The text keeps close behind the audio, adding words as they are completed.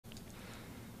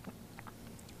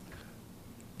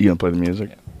You gonna play the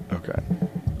music? Yeah. Okay.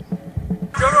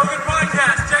 Joe Rogan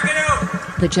Podcast, check it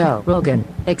out. The Joe Rogan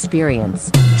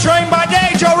Experience. Train by day,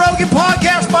 Joe Rogan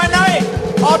Podcast by night,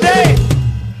 all day.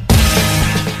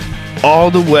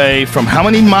 All the way from how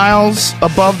many miles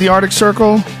above the Arctic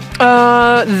Circle?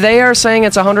 They are saying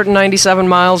it's 197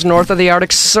 miles north of the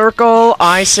Arctic Circle.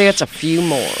 I say it's a few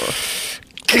more.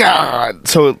 God.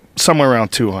 So somewhere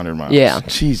around 200 miles. Yeah.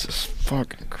 Jesus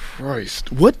fucking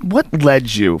Christ. What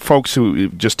led you, folks who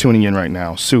just tuning in right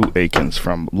now, Sue Aikens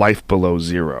from Life Below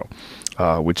Zero,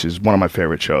 which is one of my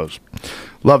favorite shows.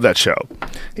 Love that show.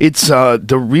 It's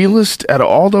the realest out of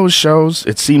all those shows.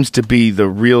 It seems to be the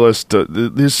realest.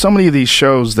 There's so many of these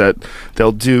shows that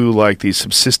they'll do like these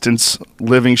subsistence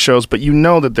living shows, but you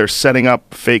know that they're setting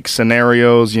up fake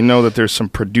scenarios. You know that there's some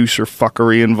producer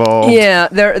fuckery involved. Yeah,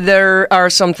 there are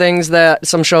some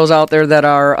shows out there that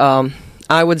are,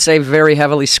 I would say, very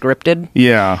heavily scripted.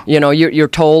 Yeah. You know, you're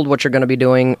told what you're going to be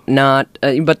doing, not.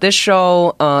 But this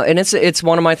show, and it's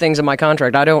one of my things in my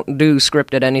contract. I don't do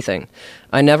scripted anything.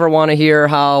 I never want to hear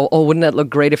how, wouldn't that look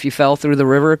great if you fell through the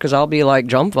river? Because I'll be like,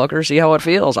 jump, fucker, see how it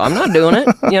feels. I'm not doing it,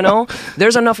 you know?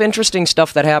 There's enough interesting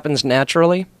stuff that happens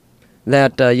naturally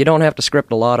that you don't have to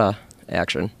script a lot of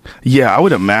action. Yeah, I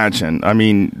would imagine. I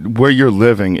mean, where you're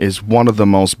living is one of the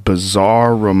most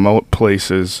bizarre, remote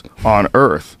places on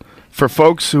Earth. For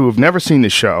folks who have never seen the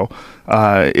show,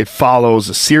 it follows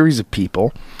a series of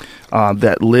people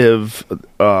that live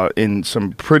in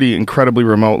some pretty incredibly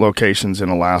remote locations in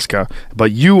Alaska.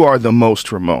 But you are the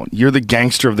most remote. You're the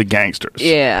gangster of the gangsters.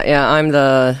 Yeah, I'm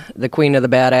the queen of the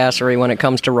badassery when it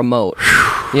comes to remote.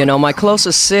 You know, my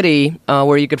closest city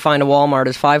where you could find a Walmart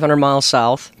is 500 miles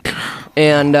south.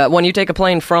 And when you take a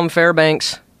plane from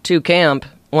Fairbanks to camp,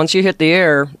 once you hit the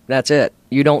air, that's it.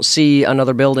 You don't see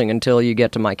another building until you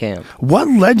get to my camp. What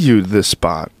led you to this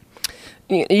spot?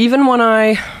 Even when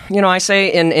I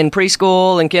say in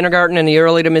preschool and kindergarten in the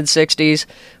early to mid-'60s,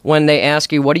 when they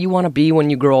ask you, what do you want to be when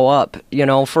you grow up? You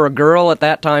know, for a girl at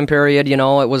that time period, you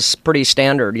know, it was pretty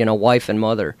standard, you know, wife and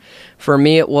mother. For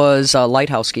me, it was a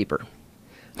lighthouse keeper.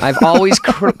 I've always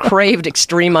craved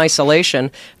extreme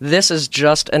isolation. This is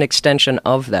just an extension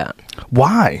of that.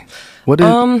 Why?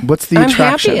 What's the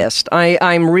attraction? I'm happiest.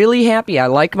 I'm really happy. I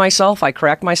like myself. I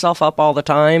crack myself up all the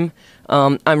time.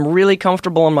 I'm really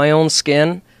comfortable in my own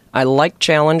skin. I like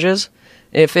challenges.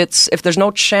 If there's no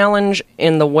challenge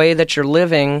in the way that you're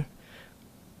living,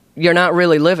 you're not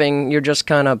really living. You're just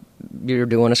you're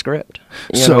doing a script.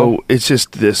 So know? It's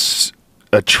just this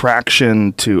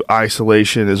attraction to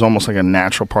isolation is almost like a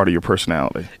natural part of your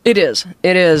personality. It is.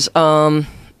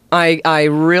 I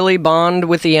really bond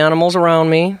with the animals around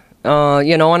me.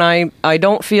 You know, and I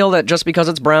don't feel that just because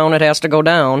it's brown it has to go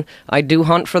down. I do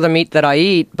hunt for the meat that I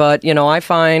eat, but, you know, I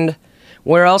find,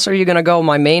 where else are you going to go?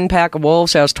 My main pack of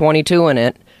wolves has 22 in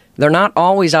it. They're not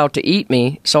always out to eat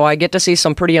me, so I get to see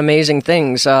some pretty amazing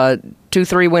things.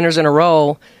 2-3 winters in a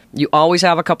row, you always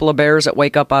have a couple of bears that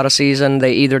wake up out of season.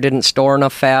 They either didn't store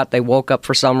enough fat, they woke up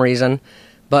for some reason,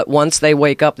 but once they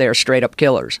wake up, they are straight-up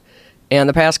killers. And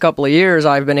the past couple of years,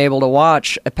 I've been able to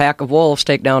watch a pack of wolves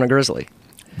take down a grizzly.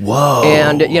 Whoa.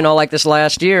 And, you know, like this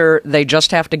last year, they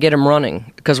just have to get him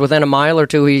running, because within a mile or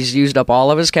two, he's used up all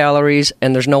of his calories,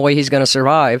 and there's no way he's going to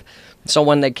survive. So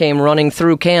when they came running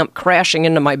through camp, crashing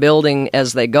into my building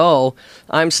as they go,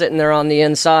 I'm sitting there on the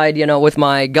inside, you know, with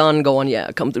my gun going, yeah,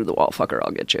 come through the wall, fucker,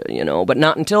 I'll get you, you know, but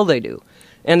not until they do.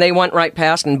 And they went right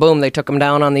past, and boom, they took him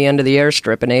down on the end of the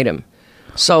airstrip and ate him.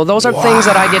 So those are things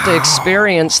that I get to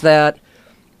experience that,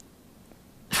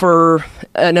 for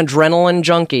an adrenaline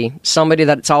junkie, somebody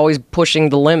that's always pushing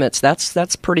the limits,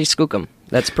 that's pretty skookum.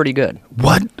 That's pretty good.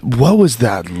 What was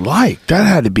that like? That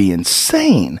had to be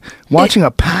insane. Watching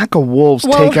a pack of wolves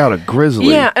take out a grizzly.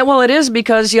 Yeah, well, it is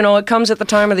because, you know, it comes at the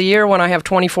time of the year when I have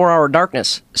 24-hour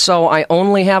darkness. So I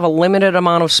only have a limited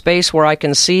amount of space where I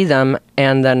can see them,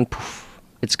 and then poof,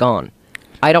 it's gone.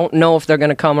 I don't know if they're going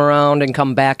to come around and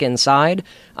come back inside.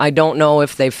 I don't know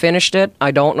if they've finished it. I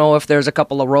don't know if there's a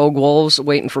couple of rogue wolves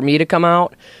waiting for me to come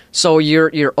out. So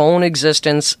your own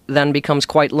existence then becomes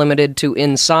quite limited to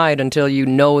inside until you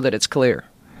know that it's clear.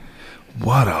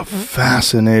 What a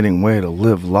fascinating way to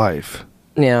live life.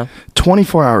 Yeah.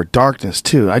 24-hour darkness,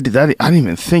 too. I didn't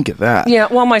even think of that. Yeah,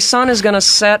 well, my sun is going to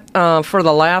set for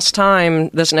the last time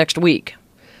this next week.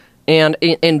 And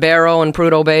in Barrow and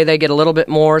Prudhoe Bay, they get a little bit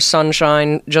more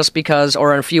sunshine just because,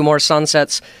 or a few more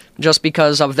sunsets, just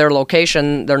because of their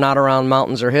location. They're not around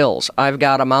mountains or hills. I've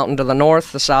got a mountain to the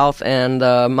north, the south, and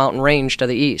the mountain range to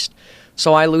the east.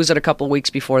 So I lose it a couple weeks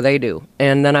before they do.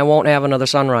 And then I won't have another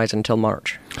sunrise until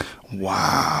March.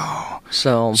 Wow.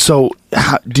 So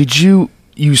did you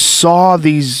saw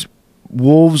these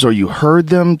wolves or you heard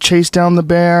them chase down the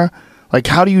bear? Like,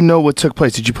 how do you know what took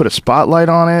place? Did you put a spotlight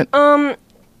on it?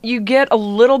 You get a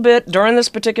little bit, during this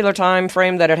particular time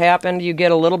frame that it happened, you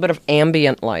get a little bit of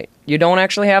ambient light. You don't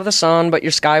actually have the sun, but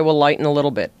your sky will lighten a little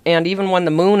bit. And even when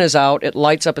the moon is out, it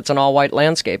lights up. It's an all-white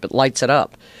landscape. It lights it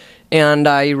up. And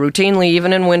I routinely,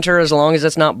 even in winter, as long as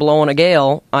it's not blowing a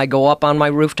gale, I go up on my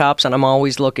rooftops and I'm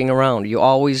always looking around. You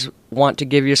always want to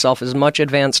give yourself as much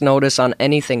advance notice on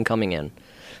anything coming in.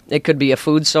 It could be a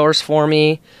food source for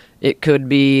me. It could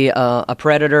be a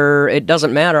predator. It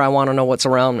doesn't matter. I want to know what's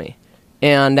around me.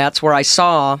 And that's where I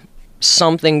saw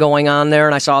something going on there,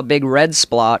 and I saw a big red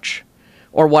splotch,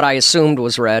 or what I assumed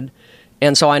was red.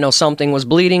 And so I know something was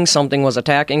bleeding, something was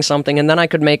attacking something, and then I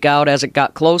could make out as it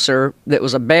got closer that it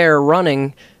was a bear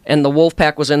running, and the wolf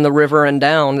pack was in the river and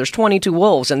down. There's 22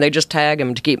 wolves, and they just tag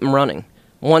him to keep him running.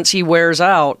 Once he wears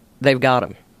out, they've got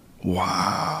him.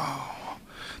 Wow.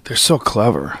 They're so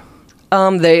clever.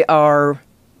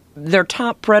 They're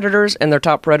top predators, and they're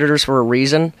top predators for a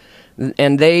reason.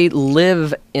 And they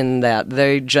live in that.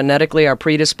 They genetically are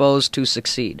predisposed to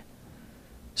succeed.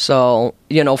 So,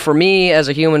 for me as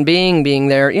a human being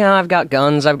there, yeah, I've got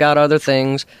guns, I've got other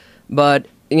things, but,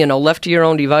 left to your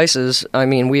own devices, I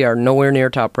mean, we are nowhere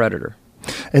near top predator.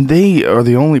 And they are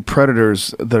the only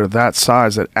predators that are that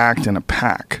size that act in a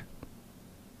pack.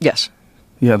 Yes.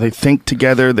 Yeah, they think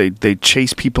together, they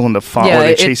chase people into funnel, or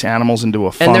they chase animals into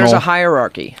a funnel. And there's a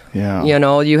hierarchy. Yeah.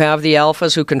 You have the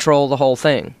alphas who control the whole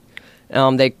thing.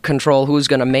 They control who's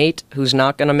going to mate, who's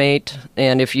not going to mate,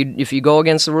 and if you go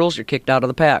against the rules, you're kicked out of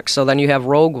the pack. So then you have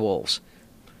rogue wolves,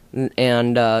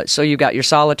 and so you got your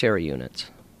solitary units.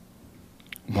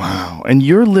 Wow! And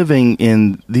you're living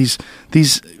in these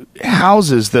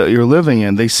houses that you're living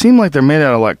in. They seem like they're made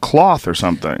out of like cloth or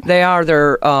something. They are.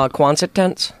 They're Quonset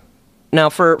tents. Now,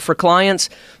 for clients,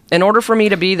 in order for me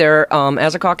to be there,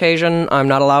 as a Caucasian, I'm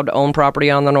not allowed to own property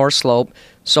on the North Slope.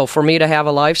 So for me to have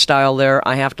a lifestyle there,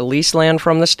 I have to lease land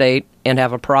from the state and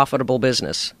have a profitable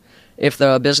business. If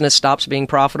the business stops being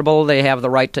profitable, they have the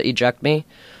right to eject me.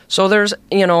 So there's,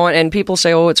 and people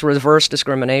say, oh, it's reverse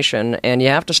discrimination, and you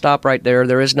have to stop right there.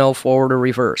 There is no forward or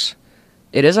reverse.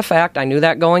 It is a fact. I knew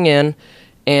that going in.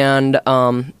 And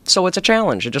so it's a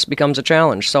challenge. It just becomes a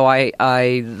challenge. So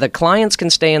the clients can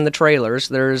stay in the trailers.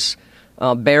 There's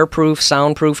bear-proof,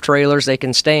 soundproof trailers they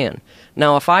can stay in.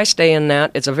 Now, if I stay in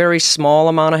that, it's a very small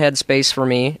amount of headspace for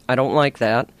me. I don't like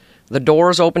that. The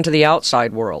door's open to the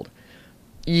outside world.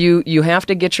 You have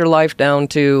to get your life down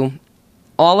to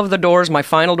all of the doors. My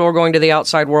final door going to the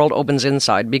outside world opens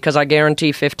inside, because I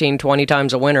guarantee 15, 20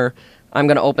 times a winter, I'm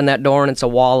going to open that door and it's a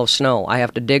wall of snow. I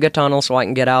have to dig a tunnel so I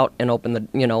can get out and open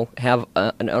have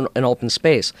an open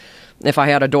space. If I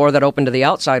had a door that opened to the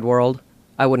outside world,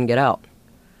 I wouldn't get out.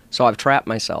 So I've trapped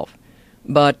myself.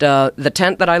 But the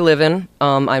tent that I live in,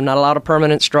 I'm not allowed a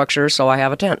permanent structure, so I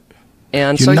have a tent.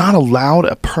 And You're not allowed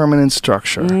a permanent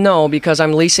structure? No, because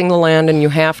I'm leasing the land, and you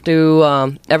have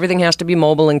to, everything has to be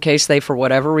mobile in case they, for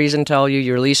whatever reason, tell you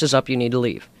your lease is up, you need to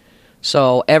leave.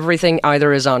 So everything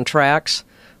either is on tracks,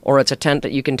 or it's a tent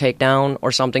that you can take down,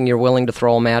 or something you're willing to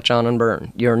throw a match on and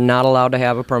burn. You're not allowed to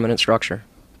have a permanent structure.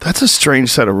 That's a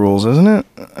strange set of rules, isn't it?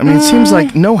 I mean, it seems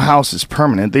like no house is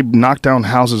permanent. They knock down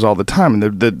houses all the time,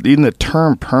 and even the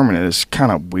term permanent is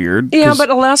kind of weird. Yeah,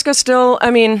 but Alaska still,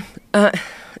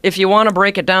 if you want to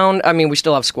break it down, we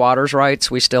still have squatters' rights.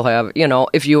 We still have,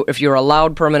 if you're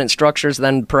allowed permanent structures,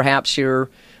 then perhaps you're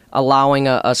allowing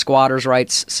a squatters'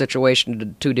 rights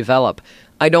situation to develop.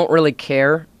 I don't really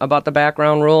care about the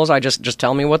background rules. I just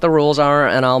tell me what the rules are,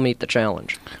 and I'll meet the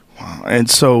challenge. Wow. And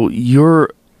so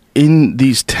you're in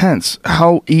these tents.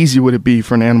 How easy would it be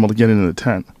for an animal to get into the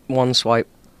tent? One swipe.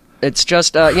 It's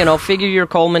just, figure your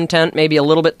Coleman tent, maybe a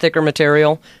little bit thicker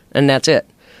material, and that's it.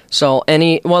 So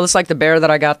it's like the bear that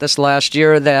I got this last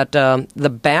year, that the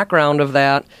background of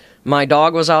that, my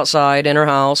dog was outside in her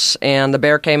house, and the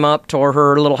bear came up, tore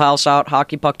her little house out,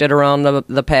 hockey pucked it around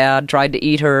the pad, tried to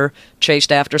eat her,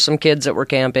 chased after some kids that were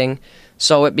camping.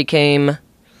 So it became,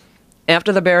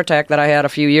 after the bear attack that I had a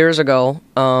few years ago,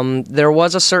 there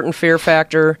was a certain fear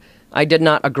factor. I did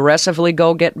not aggressively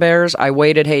go get bears. I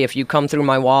waited, hey, if you come through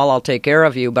my wall, I'll take care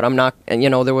of you, but I'm not,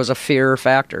 there was a fear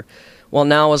factor. Well,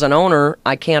 now as an owner,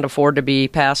 I can't afford to be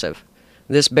passive.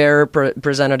 This bear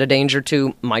presented a danger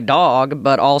to my dog,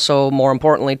 but also, more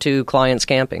importantly, to clients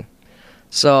camping.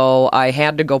 So I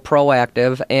had to go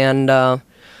proactive, and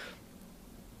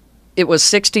it was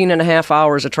 16 and a half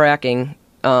hours of tracking,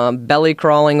 belly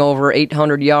crawling over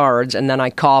 800 yards, and then I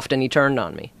coughed and he turned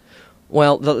on me.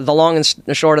 Well, the long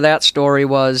and short of that story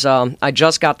was I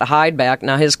just got the hide back.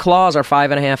 Now, his claws are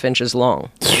 5.5 inches long.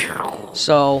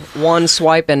 So one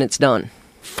swipe and it's done.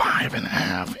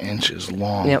 5.5 inches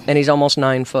long. Yep, and he's almost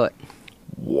 9 foot.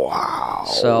 Wow.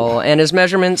 So, and his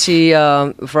measurements, he,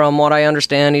 from what I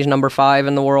understand, he's number 5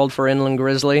 in the world for inland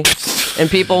grizzly. And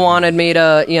people wanted me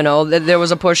to, there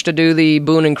was a push to do the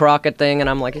Boone and Crockett thing, and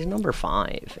I'm like, he's number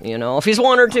 5. If he's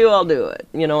 1 or 2, I'll do it.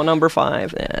 Number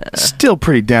 5. Still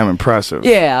pretty damn impressive.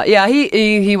 Yeah.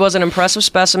 He was an impressive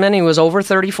specimen. He was over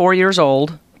 34 years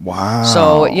old. Wow.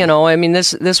 So,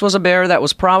 this was a bear that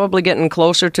was probably getting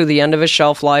closer to the end of his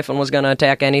shelf life and was going to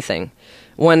attack anything.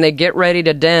 When they get ready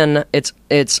to den,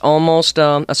 it's almost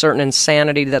a certain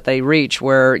insanity that they reach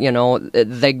where,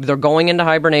 they're going into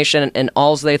hibernation and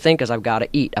all they think is, I've got to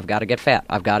eat, I've got to get fat,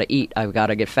 I've got to eat, I've got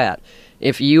to get fat.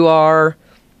 If you are,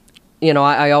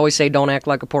 I always say don't act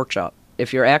like a pork chop.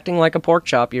 If you're acting like a pork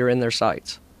chop, you're in their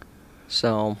sights.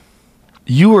 So.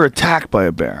 You were attacked by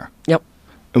a bear. Yep.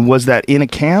 And was that in a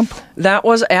camp? That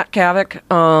was at Kavik,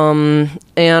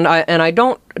 and I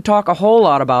don't talk a whole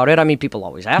lot about it. I mean, people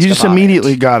always ask about it. You just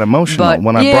immediately got emotional But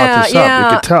when I brought this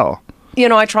up. You could tell.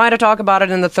 I try to talk about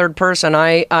it in the third person.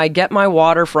 I get my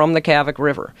water from the Kavik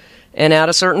River, and at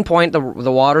a certain point, the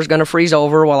water's going to freeze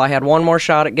over. Well, I had one more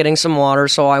shot at getting some water,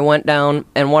 so I went down,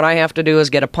 and what I have to do is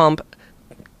get a pump.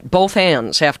 Both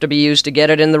hands have to be used to get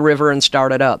it in the river and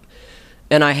start it up.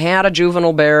 And I had a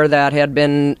juvenile bear that had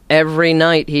been, every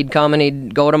night he'd come and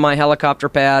he'd go to my helicopter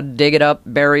pad, dig it up,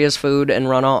 bury his food, and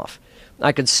run off.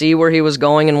 I could see where he was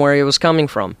going and where he was coming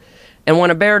from. And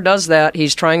when a bear does that,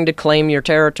 he's trying to claim your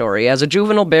territory. As a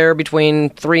juvenile bear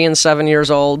between 3 and 7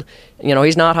 years old,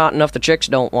 he's not hot enough the chicks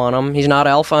don't want him. He's not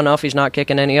alpha enough. He's not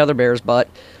kicking any other bear's butt.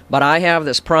 But I have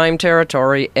this prime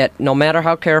territory. No matter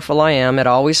how careful I am, it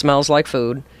always smells like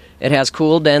food. It has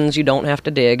cool dens you don't have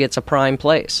to dig. It's a prime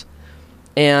place.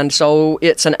 And so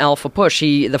it's an alpha push.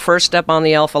 The first step on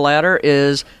the alpha ladder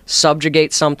is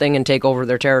subjugate something and take over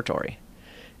their territory.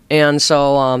 And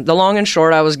so the long and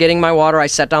short, I was getting my water. I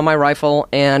set down my rifle,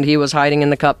 and he was hiding in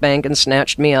the cup bank and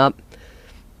snatched me up.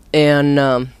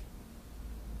 And,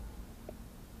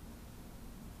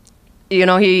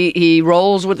 he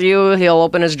rolls with you. He'll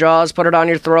open his jaws, put it on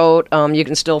your throat. You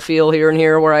can still feel here and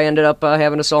here where I ended up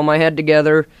having to sew my head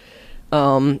together.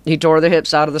 He tore the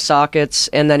hips out of the sockets,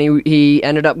 and then he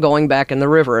ended up going back in the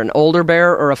river. An older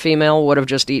bear or a female would have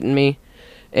just eaten me,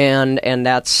 and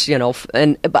that's,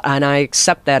 and I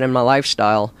accept that in my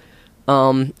lifestyle.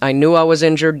 I knew I was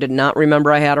injured, did not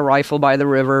remember I had a rifle by the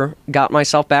river, got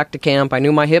myself back to camp. I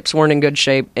knew my hips weren't in good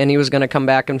shape, and he was going to come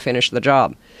back and finish the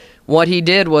job. What he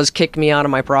did was kick me out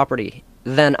of my property.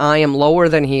 Then I am lower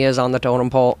than he is on the totem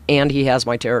pole, and he has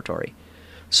my territory.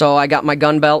 So I got my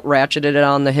gun belt, ratcheted it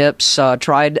on the hips,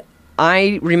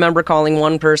 I remember calling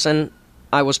one person.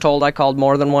 I was told I called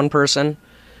more than one person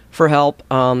for help.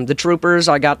 The troopers,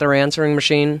 I got their answering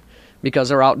machine because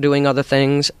they're out doing other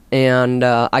things, and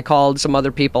I called some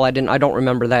other people. I don't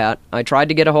remember that. I tried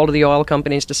to get a hold of the oil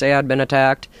companies to say I'd been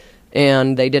attacked,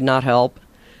 and they did not help.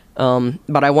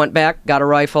 But I went back, got a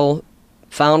rifle,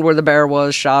 found where the bear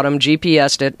was, shot him,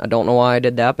 GPS'd it. I don't know why I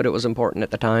did that, but it was important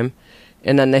at the time.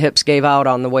 And then the hips gave out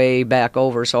on the way back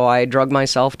over, so I drug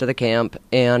myself to the camp,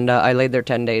 and I laid there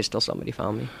 10 days till somebody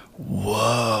found me.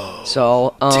 Whoa.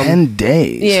 So 10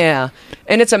 days? Yeah.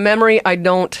 And it's a memory that's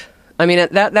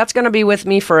going to be with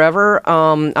me forever.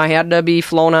 I had to be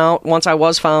flown out. Once I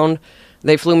was found,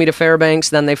 they flew me to Fairbanks,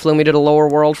 then they flew me to the lower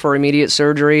world for immediate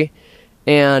surgery.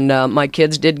 And my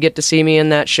kids did get to see me in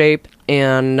that shape,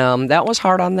 and that was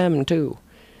hard on them, too.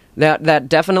 That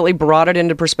definitely brought it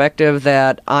into perspective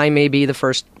that I may be the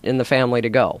first in the family to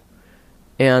go.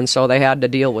 And so they had to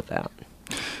deal with that.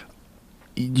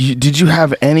 Did you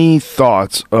have any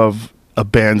thoughts of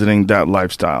abandoning that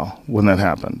lifestyle when that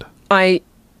happened? It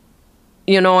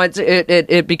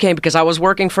became, because I was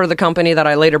working for the company that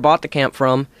I later bought the camp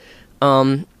from.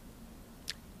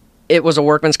 It was a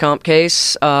workman's comp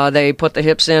case. They put the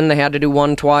hips in. They had to do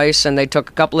one twice, and they took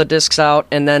a couple of discs out.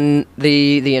 And then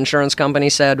the insurance company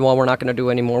said, "Well, we're not going to do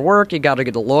any more work. You got to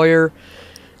get a lawyer."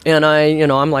 And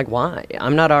I'm like, "Why?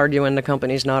 I'm not arguing. The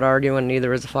company's not arguing.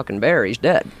 Neither is the fucking bear. He's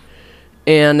dead."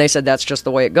 And they said that's just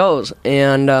the way it goes.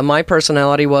 And my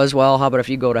personality was, well, how about if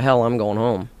you go to hell, I'm going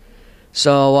home.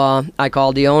 So I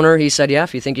called the owner. He said, "Yeah,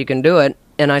 if you think you can do it."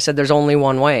 And I said, "There's only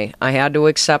one way." I had to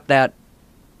accept that.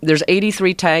 There's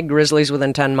 83 tagged grizzlies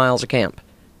within 10 miles of camp.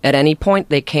 At any point,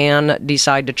 they can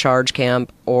decide to charge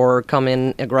camp or come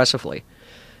in aggressively.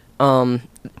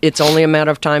 It's only a matter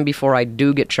of time before I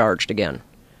do get charged again.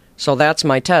 So that's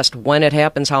my test. When it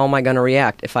happens, how am I going to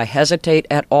react? If I hesitate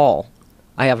at all,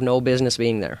 I have no business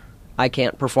being there. I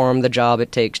can't perform the job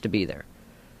it takes to be there.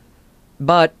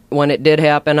 But when it did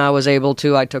happen, I was able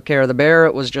to. I took care of the bear.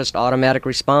 It was just automatic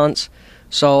response.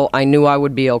 So I knew I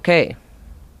would be okay.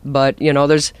 But,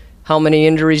 there's how many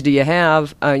injuries do you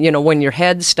have? When your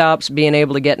head stops being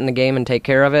able to get in the game and take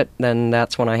care of it, then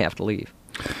that's when I have to leave.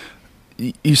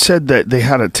 You said that they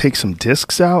had to take some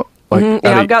discs out? Yeah,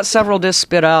 I've got several discs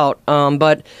spit out.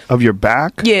 But of your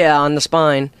back? Yeah, on the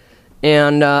spine.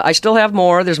 And I still have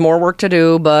more. There's more work to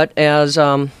do, but as,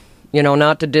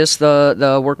 not to diss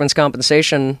the workman's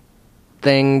compensation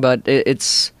thing, but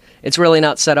it's really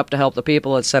not set up to help the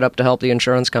people. It's set up to help the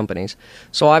insurance companies.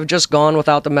 So I've just gone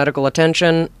without the medical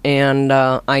attention, and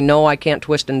I know I can't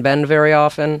twist and bend very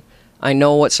often. I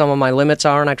know what some of my limits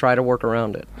are, and I try to work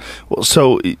around it. Well,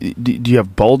 so do you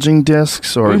have bulging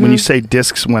discs, or when you say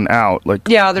discs went out, like?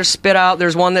 Yeah, there's spit out.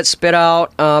 There's one that's spit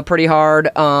out pretty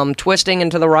hard. Twisting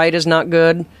into the right is not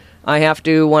good. I have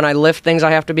to, when I lift things,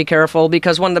 I have to be careful,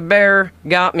 because when the bear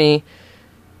got me,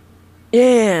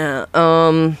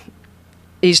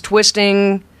 he's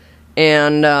twisting,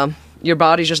 and your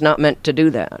body's just not meant to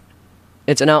do that.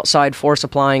 It's an outside force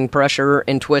applying pressure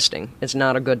and twisting. It's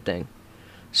not a good thing.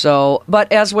 So,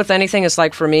 but as with anything, it's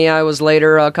like for me, I was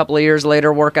a couple of years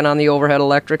later, working on the overhead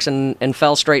electrics and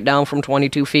fell straight down from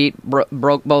 22 feet,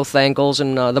 broke both ankles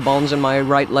and the bones in my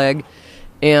right leg.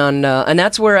 And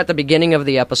that's where at the beginning of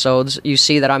the episodes, you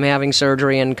see that I'm having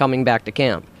surgery and coming back to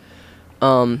camp.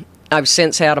 I've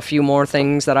since had a few more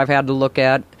things that I've had to look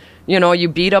at. You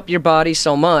beat up your body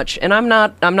so much, and I'm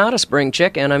not a spring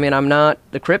chicken. I mean, I'm not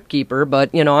the crypt keeper, but,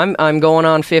 I'm going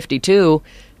on 52.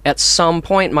 At some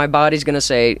point, my body's going to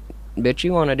say, bitch,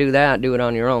 you want to do that, do it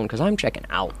on your own, because I'm checking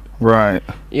out. Right.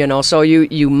 So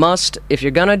you must, if you're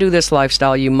going to do this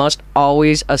lifestyle, you must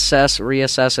always assess,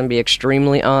 reassess, and be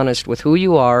extremely honest with who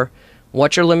you are,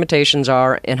 what your limitations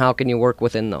are, and how can you work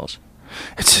within those.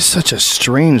 It's just such a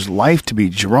strange life to be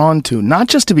drawn to, not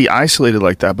just to be isolated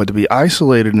like that, but to be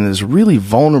isolated in this really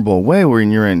vulnerable way where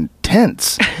you're in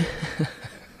tents.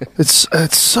 It's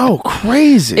so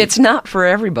crazy. It's not for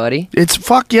everybody. It's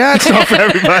not for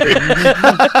everybody.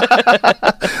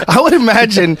 I would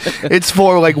imagine it's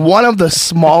for like one of the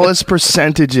smallest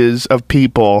percentages of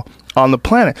people on the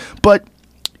planet. But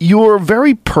you're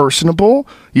very personable,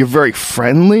 you're very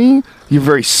friendly, you're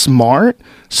very smart.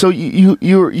 So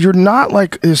you're not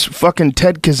like this fucking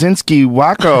Ted Kaczynski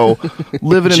wacko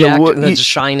living in the woods. That's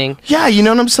shining. Yeah, you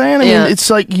know what I'm saying? I mean, it's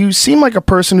like you seem like a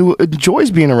person who enjoys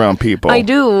being around people. I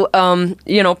do.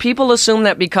 People assume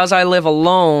that because I live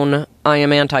alone, I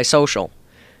am antisocial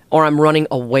or I'm running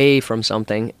away from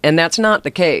something. And that's not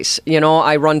the case.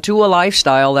 I run to a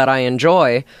lifestyle that I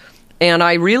enjoy, and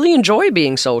I really enjoy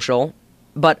being social,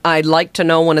 but I'd like to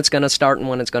know when it's going to start and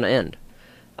when it's going to end.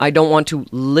 I don't want to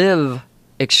live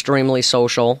extremely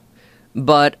social,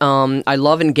 but I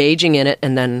love engaging in it,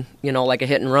 and then like a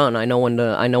hit and run, I know when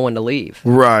to leave.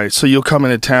 Right. So you'll come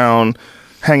into town,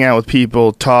 hang out with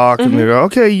people, talk, and they go,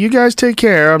 "Okay, you guys take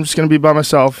care. I'm just going to be by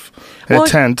myself in a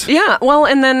tent." Yeah. Well,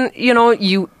 and then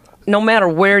you no matter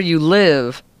where you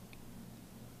live,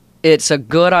 it's a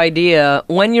good idea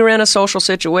when you're in a social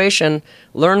situation,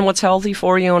 learn what's healthy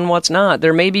for you and what's not.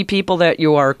 There may be people that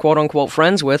you are quote unquote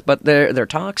friends with, but they're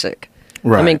toxic.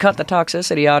 Right. I mean, cut the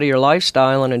toxicity out of your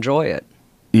lifestyle and enjoy it.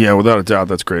 Yeah, without a doubt,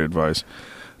 that's great advice.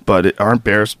 But aren't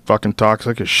bears fucking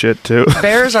toxic as shit, too?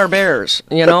 Bears are bears.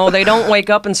 They don't wake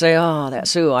up and say, "Oh, that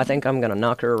Sue, I think I'm going to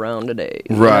knock her around today."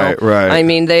 Right. I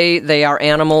mean, they are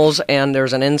animals, and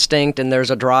there's an instinct, and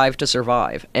there's a drive to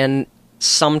survive. And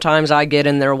sometimes I get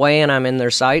in their way, and I'm in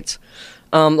their sights.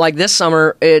 Like this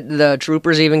summer, the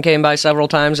troopers even came by several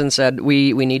times and said,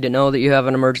 we need to know that you have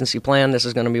an emergency plan. This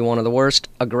is going to be one of the worst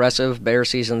aggressive bear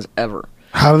seasons ever.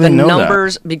 How do they know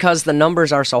numbers, that? Because the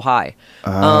numbers are so high.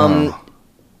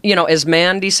 As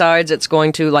man decides it's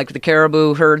going to, like the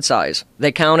caribou herd size,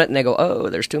 they count it and they go, "Oh,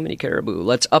 there's too many caribou.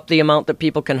 Let's up the amount that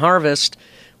people can harvest."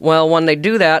 Well, when they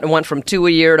do that, it went from 2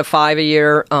 a year to 5 a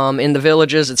year. In the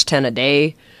villages, it's 10 a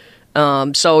day.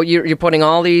 So you're putting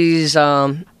all these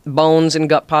bones and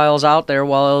gut piles out there.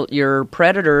 Well, your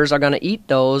predators are going to eat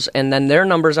those, and then their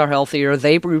numbers are healthier.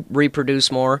 They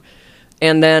reproduce more.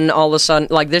 And then all of a sudden,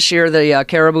 like this year, the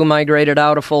caribou migrated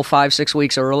out a full 5-6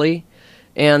 weeks early.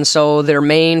 And so their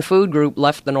main food group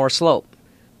left the North Slope.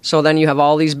 So then you have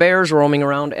all these bears roaming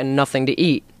around and nothing to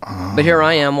eat. But here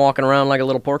I am walking around like a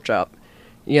little pork chop.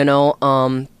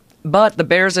 But the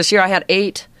bears this year, I had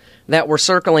 8 that were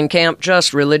circling camp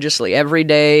just religiously every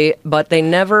day, but they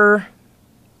never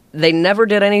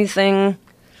did anything.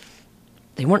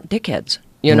 They weren't dickheads.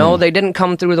 They didn't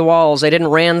come through the walls. They didn't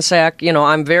ransack.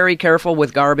 I'm very careful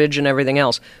with garbage and everything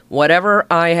else. Whatever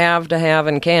I have to have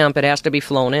in camp, it has to be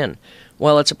flown in.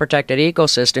 Well, it's a protected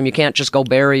ecosystem. You can't just go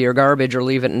bury your garbage or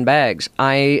leave it in bags.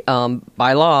 I,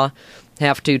 by law,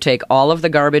 have to take all of the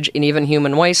garbage and even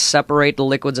human waste, separate the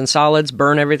liquids and solids,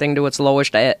 burn everything to its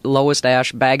lowest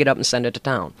ash, bag it up, and send it to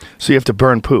town. So you have to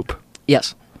burn poop.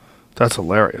 Yes. That's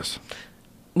hilarious.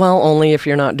 Well, only if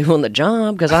you're not doing the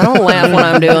job, because I don't laugh when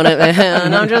I'm doing it,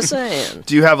 man. I'm just saying.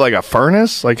 Do you have like a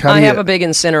furnace? Like how? I have a big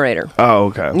incinerator. Oh,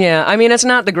 okay. Yeah, I mean, it's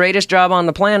not the greatest job on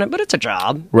the planet, but it's a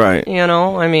job. Right. You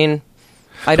know, I mean,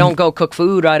 I don't go cook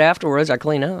food right afterwards. I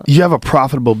clean up. You have a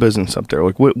profitable business up there.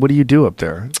 Like, what do you do up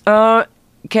there?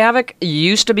 Kavik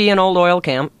used to be an old oil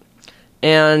camp,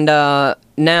 and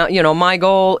now, you know, my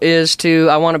goal is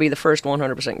I want to be the first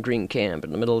 100% green camp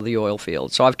in the middle of the oil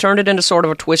field. So I've turned it into sort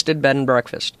of a twisted bed and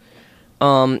breakfast.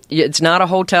 It's not a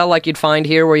hotel like you'd find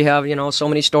here where you have, you know, so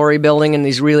many story building and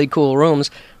these really cool rooms.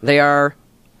 They are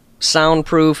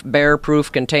soundproof,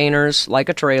 bear-proof containers, like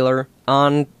a trailer,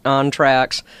 on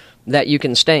tracks that you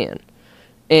can stay in.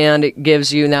 And it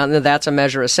gives you, now that's a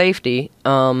measure of safety,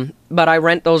 but I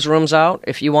rent those rooms out.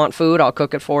 If you want food, I'll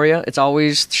cook it for you. It's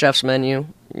always chef's menu.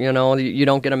 You know, you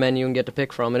don't get a menu and get to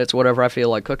pick from it. It's whatever I feel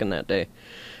like cooking that day.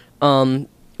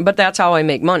 But that's how I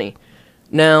make money.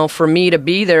 Now, for me to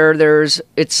be there,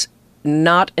 it's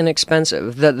not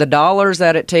inexpensive. The dollars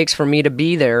that it takes for me to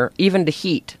be there, even to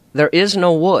heat, there is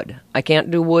no wood. I can't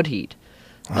do wood heat.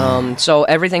 So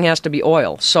everything has to be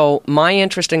oil. So my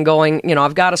interest in going, you know,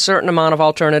 I've got a certain amount of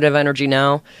alternative energy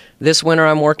now. This winter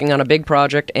I'm working on a big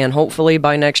project, and hopefully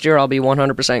by next year I'll be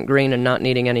 100% green and not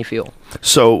needing any fuel.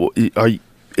 So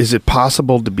is it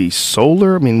possible to be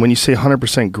solar? I mean, when you say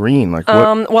 100% green, like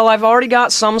what? Well, I've already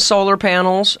got some solar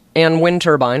panels and wind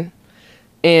turbine,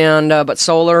 and but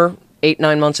solar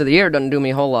 8-9 months of the year doesn't do me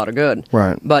a whole lot of good.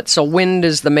 Right. But so wind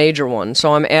is the major one.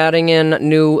 So I'm adding in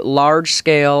new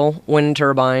large-scale wind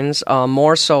turbines,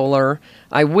 more solar.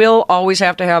 I will always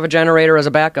have to have a generator as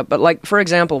a backup. But like, for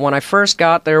example, when I first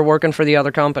got there working for the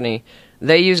other company,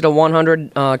 they used a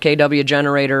 100 kW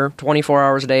generator 24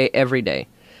 hours a day, every day.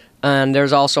 And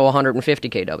there's also 150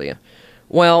 kW.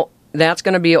 Well, that's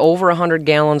going to be over 100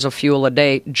 gallons of fuel a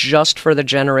day just for the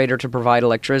generator to provide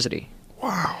electricity.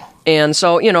 Wow. And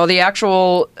so, you know, the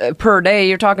actual per day,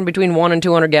 you're talking between 100 and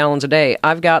 200 gallons a day.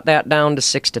 I've got that down to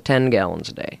 6 to 10 gallons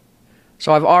a day.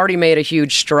 So I've already made a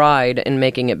huge stride in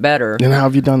making it better. And how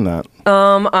have you done that?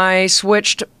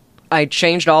 I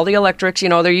changed all the electrics. You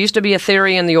know, there used to be a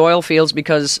theory in the oil fields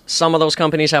because some of those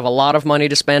companies have a lot of money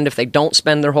to spend. If they don't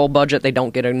spend their whole budget, they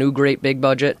don't get a new great big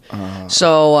budget.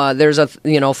 So there's a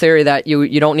theory that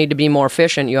you don't need to be more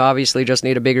efficient. You obviously just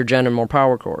need a bigger gen and more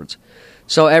power cords.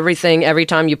 So every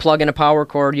time you plug in a power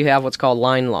cord, you have what's called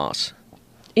line loss.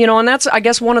 You know, and that's, I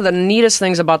guess, one of the neatest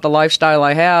things about the lifestyle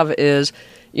I have is,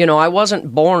 you know, I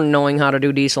wasn't born knowing how to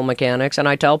do diesel mechanics, and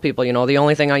I tell people, you know, the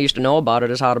only thing I used to know about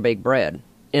it is how to bake bread.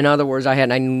 In other words,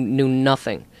 I knew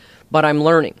nothing, but I'm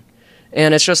learning.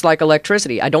 And it's just like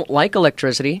electricity. I don't like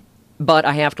electricity, but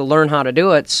I have to learn how to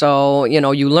do it. So, you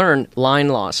know, you learn line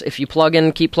loss. If you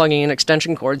keep plugging in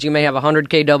extension cords, you may have 100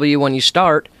 kW when you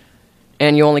start,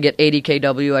 and you only get 80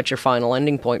 kW at your final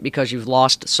ending point because you've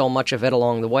lost so much of it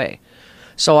along the way.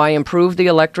 So I improved the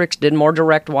electrics, did more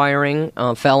direct wiring,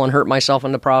 fell and hurt myself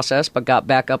in the process, but got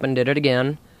back up and did it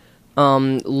again.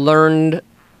 Learned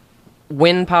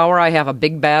wind power. I have a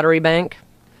big battery bank,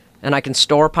 and I can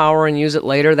store power and use it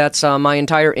later. That's my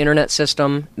entire internet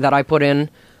system that I put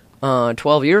in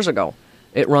 12 years ago.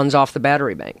 It runs off the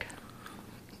battery bank.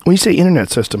 When you say internet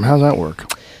system, how does that work?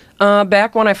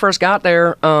 Back when I first got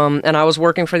there, and I was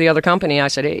working for the other company, I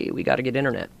said, hey, we got to get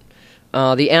internet.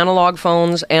 The analog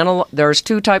phones, there's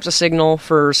two types of signal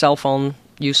for cell phone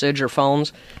usage or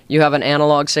phones. You have an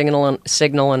analog signal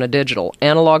and a digital.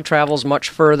 Analog travels much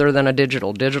further than a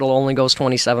digital. Digital only goes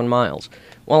 27 miles.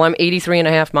 Well, I'm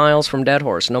 83.5 miles from Dead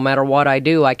Horse. No matter what I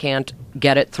do, I can't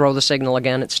get it, throw the signal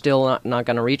again. It's still not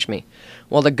going to reach me.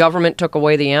 Well, the government took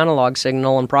away the analog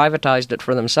signal and privatized it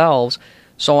for themselves.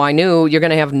 So I knew you're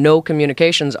going to have no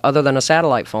communications other than a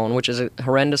satellite phone, which is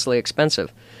horrendously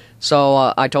expensive.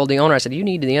 So I told the owner, I said, you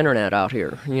need the internet out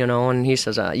here, you know, and he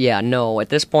says, yeah, no. At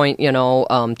this point, you know,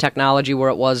 technology where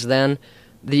it was then,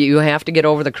 you have to get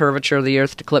over the curvature of the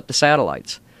Earth to clip the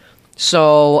satellites.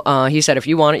 So he said, if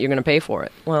you want it, you're going to pay for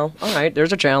it. Well, all right,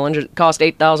 there's a challenge. It cost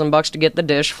 $8,000 to get the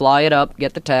dish, fly it up,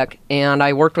 get the tech, and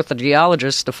I worked with the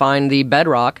geologists to find the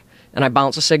bedrock, and I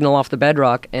bounced a signal off the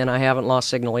bedrock, and I haven't lost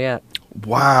signal yet.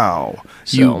 Wow.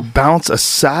 So, you bounce a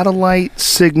satellite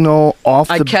signal off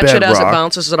the bedrock. I catch it as it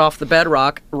bounces it off the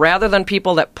bedrock. Rather than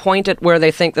people that point it where they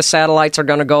think the satellites are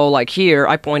going to go, like here,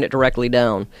 I point it directly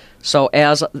down. So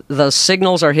as the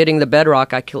signals are hitting the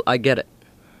bedrock, I get it.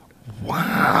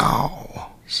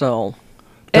 Wow. So,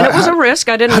 and it was a risk.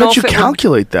 I didn't know if it would... How did you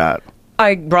calculate that?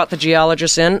 I brought the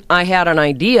geologist in. I had an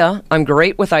idea. I'm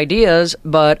great with ideas,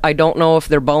 but I don't know if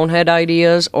they're bonehead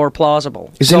ideas or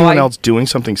plausible. Is anyone else doing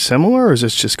something similar, or is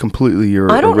this just completely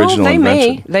your I don't original know. They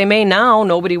invention? may. They may now.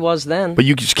 Nobody was then. But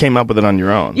you just came up with it on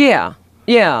your own. Yeah.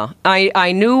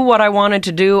 I knew what I wanted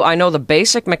to do. I know the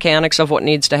basic mechanics of what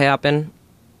needs to happen,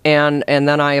 and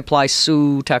then I apply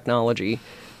SU technology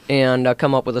and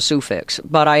come up with a SU fix.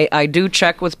 But I do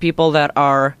check with people that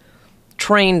are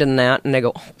trained in that, and they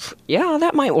go, yeah,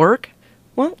 that might work.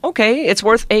 Well, okay, it's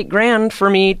worth $8,000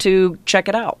 for me to check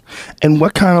it out. And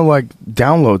what kind of like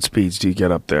download speeds do you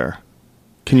get up there?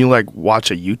 Can you like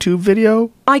watch a YouTube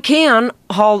video? I can,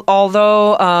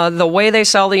 although the way they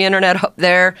sell the internet up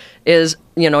there is,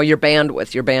 your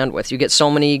bandwidth. You get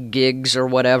so many gigs or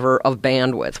whatever of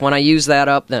bandwidth. When I use that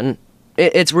up, then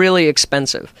it's really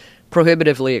expensive.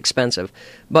 Prohibitively expensive.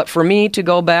 But for me to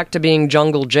go back to being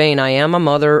Jungle Jane, I am a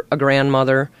mother, a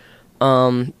grandmother.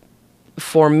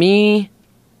 For me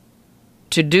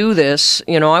to do this,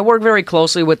 I work very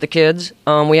closely with the kids.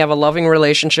 We have a loving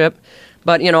relationship.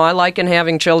 But, I liken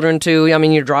having children to,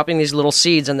 you're dropping these little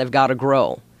seeds and they've got to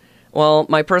grow. Well,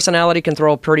 my personality can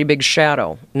throw a pretty big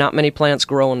shadow. Not many plants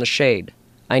grow in the shade.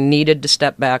 I needed to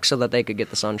step back so that they could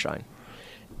get the sunshine.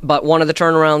 But one of the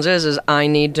turnarounds is I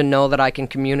need to know that I can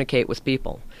communicate with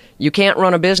people. You can't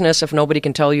run a business if nobody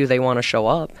can tell you they want to show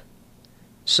up.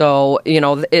 So,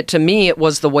 to me, it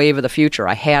was the wave of the future.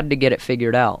 I had to get it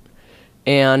figured out.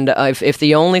 And if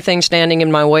the only thing standing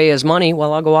in my way is money,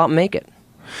 well, I'll go out and make it.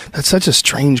 That's such a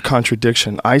strange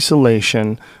contradiction.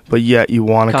 Isolation, but yet you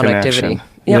want a connection.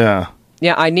 Yep.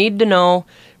 Yeah, I need to know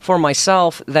for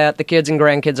myself that the kids and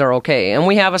grandkids are okay. And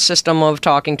we have a system of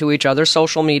talking to each other,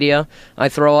 social media. I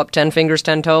throw up 10 fingers,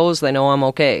 10 toes, they know I'm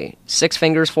okay. 6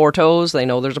 fingers, 4 toes, they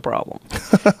know there's a problem.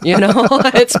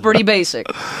 It's pretty basic.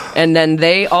 And then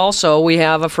we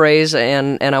have a phrase,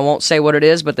 and I won't say what it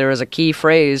is, but there is a key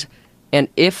phrase. And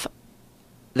if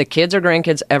the kids or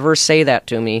grandkids ever say that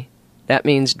to me, that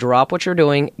means drop what you're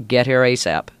doing, get here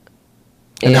ASAP.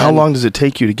 And how long does it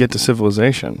take you to get to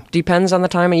civilization? Depends on the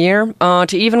time of year.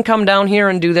 To even come down here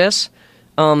and do this,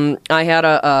 I had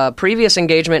a previous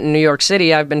engagement in New York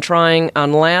City. I've been trying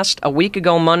a week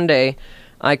ago Monday,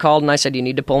 I called and I said, you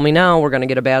need to pull me now. We're going to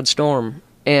get a bad storm.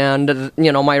 And,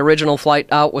 my original flight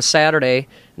out was Saturday.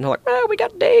 And they're like, we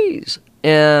got days.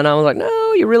 And I was like,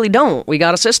 no, you really don't. We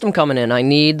got a system coming in. I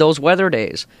need those weather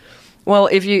days. Well,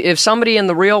 if somebody in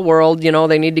the real world,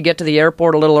 they need to get to the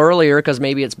airport a little earlier because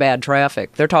maybe it's bad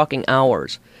traffic, they're talking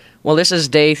hours. Well,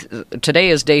 today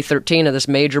is day 13 of this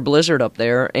major blizzard up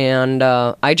there, and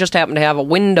I just happen to have a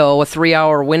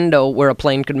 3-hour window where a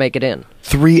plane could make it in.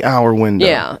 3-hour window?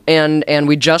 Yeah, and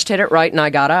we just hit it right and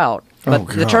I got out. But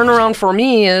the turnaround for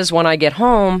me is when I get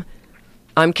home,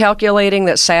 I'm calculating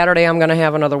that Saturday I'm going to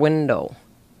have another window.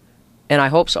 And I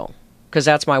hope so, because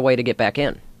that's my way to get back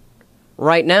in.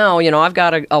 Right now, I've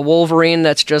got a Wolverine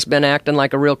that's just been acting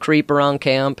like a real creep around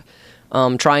camp,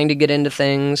 trying to get into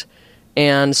things.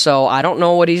 And so I don't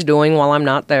know what he's doing while I'm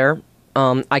not there.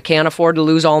 I can't afford to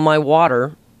lose all my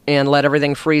water and let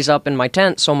everything freeze up in my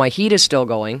tent, so my heat is still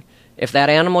going. If that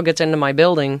animal gets into my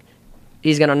building,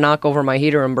 he's going to knock over my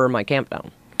heater and burn my camp down.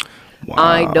 Wow.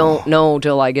 I don't know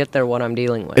till I get there what I'm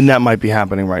dealing with. And that might be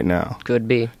happening right now. Could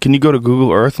be. Can you go to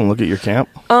Google Earth and look at your camp?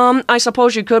 I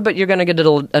suppose you could, but you're going to get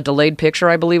a delayed picture,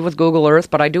 I believe, with Google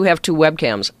Earth. But I do have 2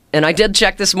 webcams. And I did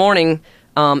check this morning.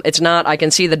 I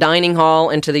can see the dining hall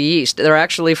and to the east. They're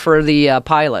actually for the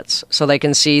pilots, so they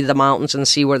can see the mountains and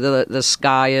see where the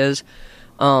sky is.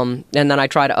 And then I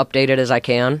try to update it as I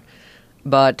can.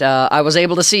 But I was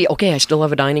able to see, okay, I still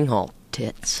have a dining hall.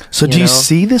 Tits. So do you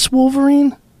see this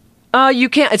Wolverine? You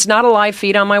can't. It's not a live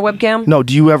feed on my webcam. No,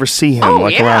 do you ever see him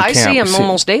around camp? I see him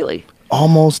almost daily.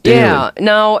 Almost daily? Yeah.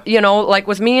 Now, like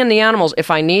with me and the animals,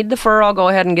 if I need the fur, I'll go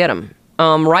ahead and get him.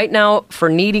 Right now, for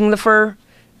needing the fur,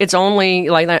 it's only,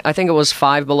 I think it was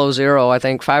 5 below zero. I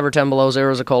think 5 or 10 below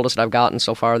zero is the coldest I've gotten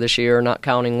so far this year, not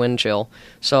counting wind chill.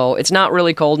 So it's not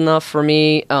really cold enough for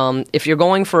me. If you're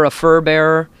going for a fur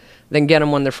bearer, then get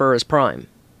him when their fur is prime.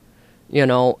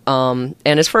 And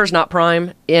his fur is not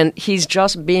prime, and he's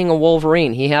just being a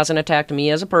Wolverine. He hasn't attacked me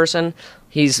as a person.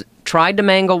 He's tried to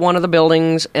mangle one of the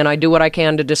buildings, and I do what I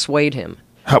can to dissuade him.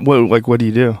 What do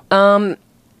you do?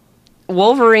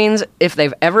 Wolverines, if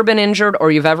they've ever been injured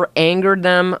or you've ever angered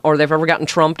them or they've ever gotten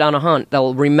trumped on a hunt,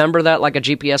 they'll remember that like a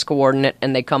GPS coordinate,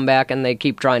 and they come back and they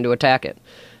keep trying to attack it.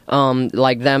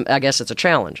 Like them, I guess it's a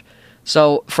challenge.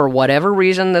 So, for whatever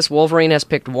reason, this Wolverine has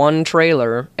picked one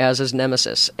trailer as his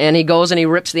nemesis. And he goes and he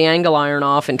rips the angle iron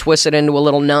off and twists it into a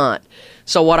little knot.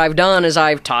 So what I've done is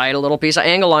I've tied a little piece of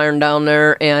angle iron down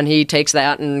there, and he takes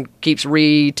that and keeps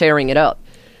re-tearing it up.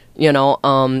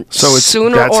 So it's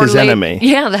sooner that's or his enemy.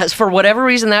 Yeah, that's for whatever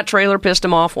reason that trailer pissed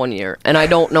him off one year, and I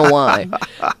don't know why.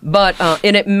 But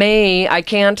and I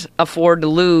can't afford to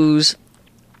lose.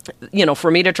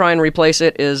 For me to try and replace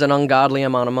it is an ungodly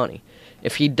amount of money.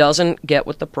 If he doesn't get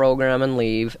with the program and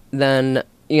leave, then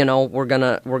we're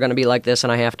gonna be like this,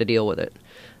 and I have to deal with it.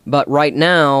 But right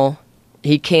now,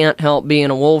 he can't help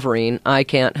being a Wolverine. I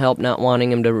can't help not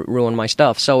wanting him to ruin my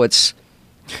stuff. So it's.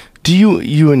 Do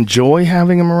you enjoy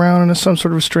having him around in some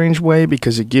sort of strange way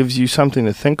because it gives you something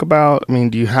to think about? I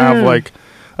mean, do you have like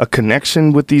a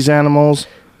connection with these animals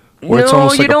where it's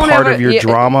almost like a part of your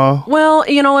drama? Well,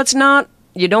 it's not.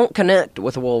 You don't connect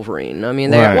with Wolverine. I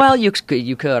mean, well, you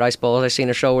could, I suppose. I've seen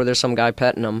a show where there's some guy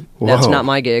petting him. Whoa. That's not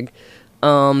my gig.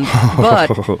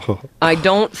 But I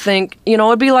don't think,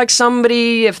 it'd be like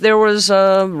somebody, if there was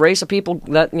a race of people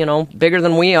that, bigger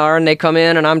than we are, and they come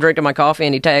in and I'm drinking my coffee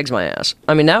and he tags my ass.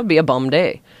 I mean, that would be a bum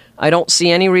day. I don't see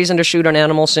any reason to shoot an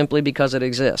animal simply because it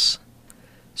exists.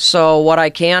 So what I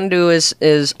can do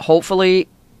is hopefully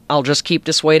I'll just keep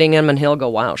dissuading him and he'll go,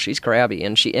 wow, she's crabby,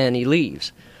 and he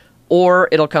leaves. Or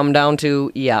it'll come down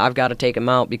to, I've got to take him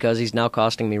out because he's now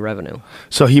costing me revenue.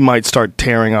 So he might start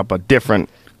tearing up a different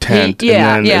tent. He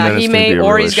may,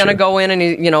 or he's going to go in and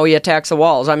he attacks the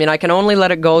walls. I mean, I can only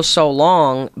let it go so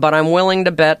long, but I'm willing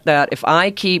to bet that if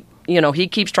I keep, he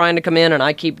keeps trying to come in and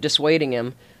I keep dissuading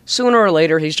him, sooner or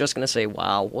later he's just going to say,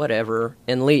 wow, whatever,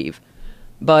 and leave.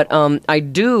 But I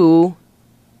do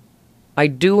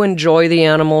enjoy the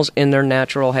animals in their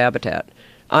natural habitat.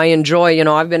 I enjoy,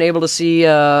 I've been able to see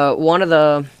one of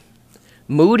the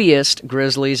moodiest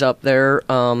grizzlies up there.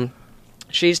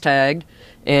 She's tagged,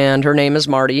 and her name is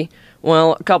Marty.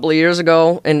 Well, a couple of years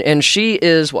ago, and she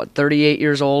is, 38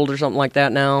 years old or something like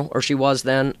that now, or she was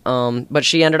then, but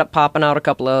she ended up popping out a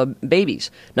couple of babies.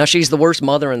 Now, she's the worst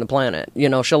mother in the planet.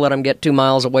 She'll let them get 2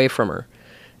 miles away from her.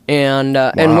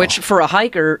 And which, for a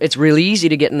hiker, it's really easy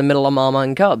to get in the middle of mama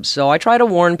and cubs. So I try to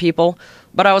warn people.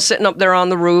 But I was sitting up there on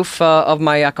the roof of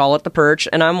my, I call it the perch,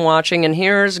 and I'm watching, and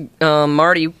here's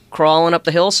Marty crawling up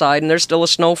the hillside, and there's still a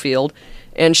snowfield,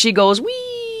 and she goes,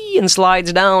 wee, and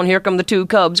slides down. Here come the 2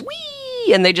 cubs,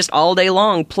 wee, and they just all day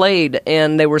long played,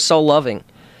 and they were so loving.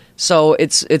 So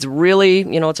it's really,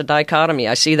 it's a dichotomy.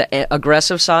 I see the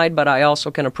aggressive side, but I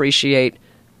also can appreciate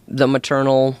the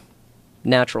maternal,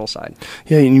 natural side.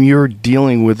 Yeah, and you're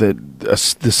dealing with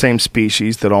the same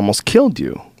species that almost killed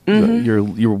you.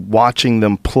 Mm-hmm. You're watching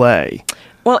them play.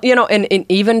 Well, and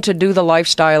even to do the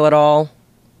lifestyle at all,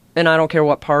 and I don't care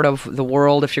what part of the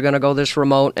world, if you're going to go this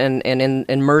remote and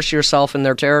immerse yourself in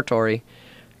their territory,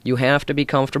 you have to be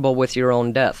comfortable with your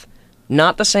own death.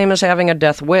 Not the same as having a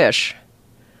death wish,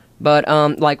 but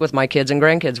like with my kids and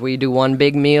grandkids, we do one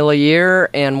big meal a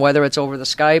year, and whether it's over the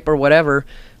Skype or whatever,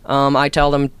 I tell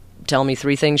them, tell me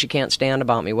 3 things you can't stand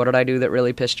about me. What did I do that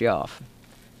really pissed you off?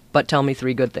 But tell me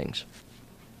 3 good things.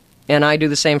 And I do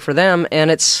the same for them, and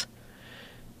it's,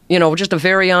 just a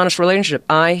very honest relationship.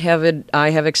 I have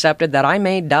accepted that I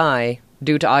may die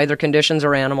due to either conditions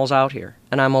or animals out here,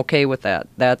 and I'm okay with that.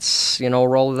 That's, a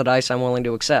roll of the dice I'm willing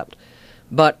to accept.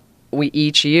 But we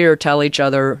each year tell each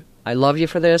other, I love you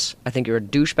for this, I think you're a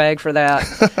douchebag for that,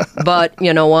 but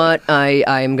you know what,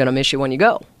 I'm going to miss you when you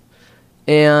go.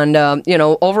 And,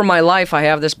 over my life I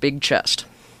have this big chest,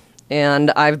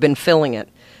 and I've been filling it.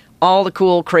 All the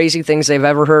cool, crazy things they've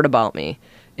ever heard about me.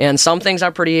 And some things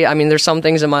are there's some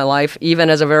things in my life,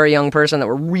 even as a very young person, that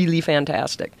were really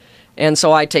fantastic. And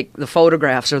so I take the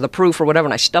photographs or the proof or whatever,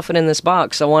 and I stuff it in this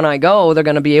box. So when I go, they're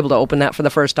going to be able to open that for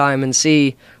the first time and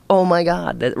see, oh my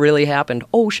God, that really happened.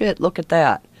 Oh shit, look at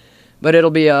that. But it'll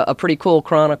be a pretty cool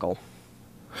chronicle.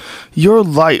 Your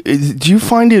life, do you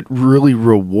find it really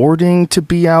rewarding to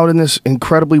be out in this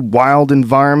incredibly wild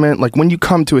environment? Like when you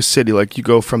come to a city, like you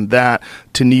go from that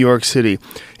to New York City,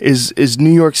 is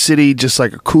New York City just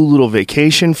like a cool little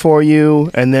vacation for you?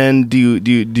 And then do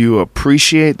you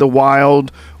appreciate the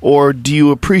wild, or do you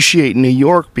appreciate New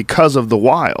York because of the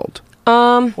wild?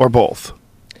 Or both?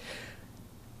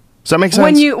 Does that make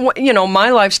sense? When my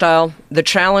lifestyle, the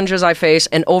challenges I face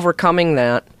and overcoming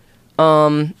that,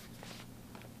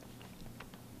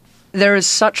 there is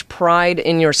such pride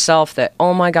in yourself that,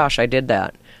 oh my gosh, I did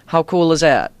that. How cool is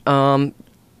that? In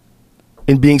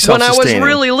being self-sustaining. When I was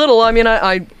really little,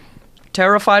 I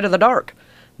terrified of the dark.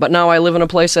 But now I live in a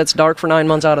place that's dark for 9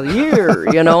 months out of the year,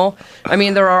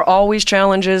 there are always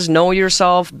challenges. Know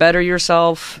yourself, better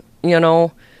yourself,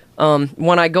 When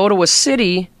I go to a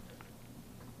city,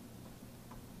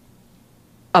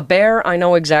 a bear, I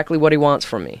know exactly what he wants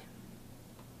from me.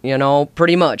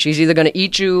 Pretty much. He's either going to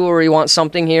eat you or he wants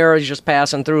something here or he's just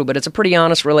passing through. But it's a pretty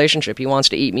honest relationship. He wants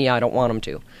to eat me. I don't want him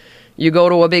to. You go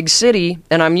to a big city,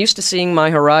 and I'm used to seeing my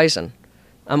horizon.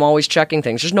 I'm always checking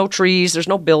things. There's no trees, there's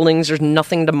no buildings, there's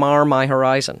nothing to mar my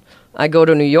horizon. I go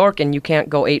to New York, and you can't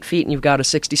go 8 feet, and you've got a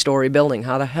 60-story building.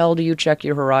 How the hell do you check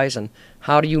your horizon?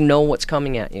 How do you know what's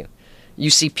coming at you? You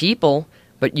see people,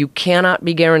 but you cannot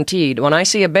be guaranteed. When I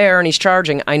see a bear and he's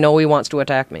charging, I know he wants to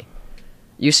attack me.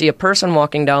 You see a person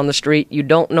walking down the street, you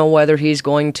don't know whether he's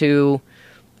going to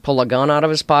pull a gun out of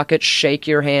his pocket, shake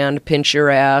your hand, pinch your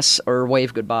ass, or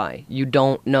wave goodbye. You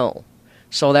don't know.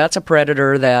 So that's a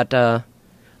predator that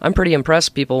I'm pretty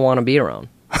impressed people want to be around.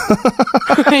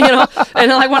 You know?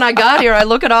 And like when I got here, I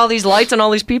look at all these lights and all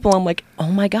these people, I'm like,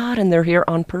 oh my God, and they're here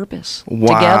on purpose.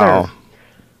 Wow. Together.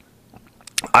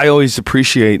 I always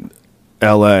appreciate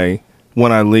L.A.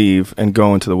 when I leave and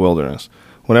go into the wilderness.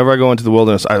 Whenever I go into the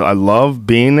wilderness, I love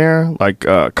being there. Like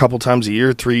a couple times a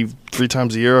year, three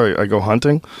times a year, I go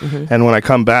hunting. Mm-hmm. And when I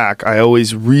come back, I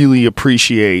always really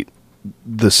appreciate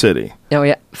the city. Oh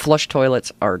yeah, flush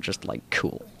toilets are just like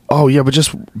cool. Oh yeah, but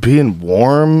just being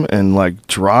warm and like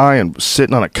dry and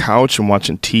sitting on a couch and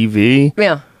watching TV.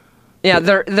 Yeah, yeah.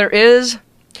 There is.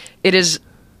 It is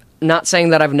not saying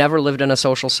that I've never lived in a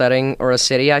social setting or a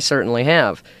city. I certainly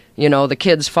have. You know, the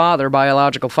kid's father,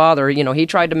 biological father, you know, he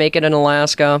tried to make it in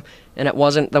Alaska, and it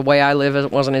wasn't the way I live.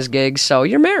 It wasn't his gig. So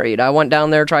you're married. I went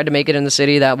down there, tried to make it in the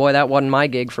city. That wasn't my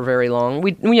gig for very long.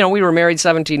 We were married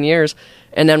 17 years,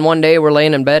 and then one day we're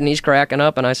laying in bed, and he's cracking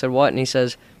up, and I said, "What?" And he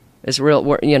says, "It's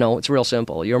real. It's real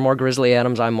simple. You're more Grizzly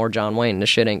Adams. I'm more John Wayne. This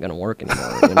shit ain't gonna work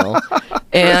anymore." You know.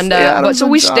 And but so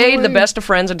we stayed the best of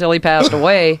friends until he passed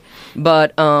away.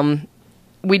 But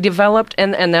we developed,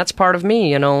 and that's part of me.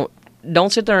 You know.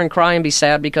 Don't sit there and cry and be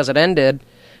sad because it ended.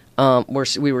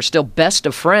 We were still best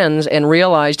of friends and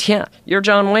realized, yeah, you're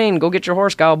John Wayne. Go get your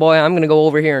horse, cowboy. I'm going to go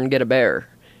over here and get a bear.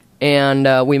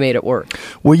 And we made it work.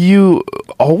 Were you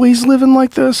always living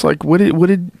like this? Like,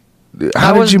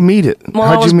 how did you meet it? Well,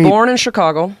 I was born in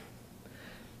Chicago.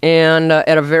 And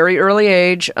at a very early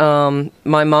age,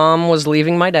 my mom was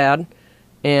leaving my dad.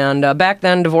 And back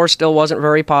then, divorce still wasn't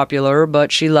very popular,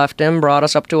 but she left him, brought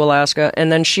us up to Alaska,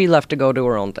 and then she left to go do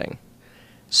her own thing.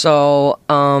 So,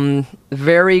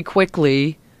 very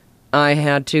quickly, I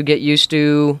had to get used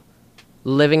to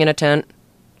living in a tent,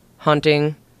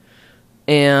 hunting,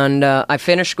 and I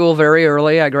finished school very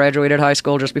early. I graduated high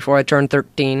school just before I turned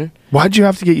 13. Why'd you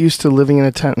have to get used to living in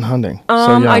a tent and hunting?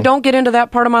 I don't get into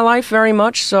that part of my life very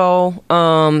much, so,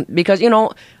 because,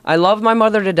 I love my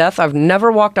mother to death. I've never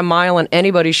walked a mile in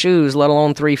anybody's shoes, let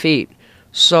alone 3 feet.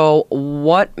 So,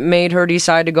 what made her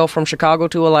decide to go from Chicago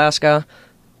to Alaska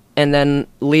and then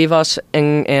leave us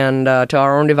and to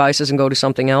our own devices and go to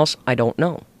something else, I don't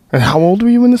know. And how old were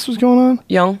you when this was going on?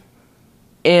 Young.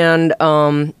 And,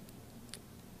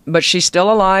 but she's still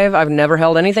alive. I've never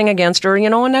held anything against her,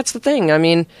 and that's the thing. I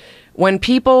mean, when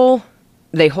people,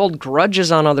 they hold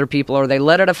grudges on other people or they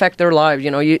let it affect their lives,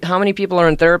 how many people are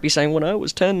in therapy saying, when I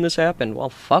was 10, this happened? Well,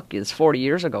 fuck, it's 40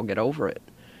 years ago. Get over it.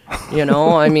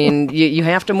 I mean, you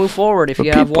have to move forward. If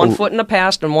you have one foot in the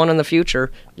past and one in the future,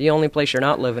 the only place you're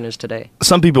not living is today.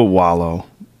 Some people wallow.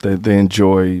 They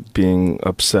enjoy being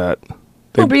upset.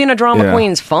 Being a drama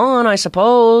queen's fun, I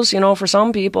suppose, for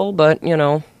some people, but,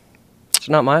 it's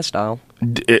not my style.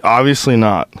 Obviously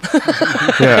not.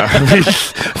 Yeah. I mean,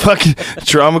 fucking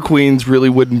drama queens really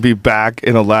wouldn't be back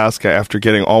in Alaska after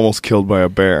getting almost killed by a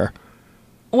bear.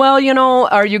 Well,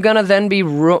 are you going to then be...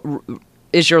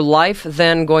 Is your life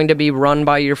then going to be run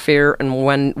by your fear,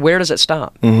 and where does it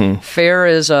stop? Mm-hmm. Fear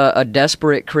is a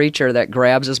desperate creature that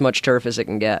grabs as much turf as it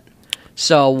can get.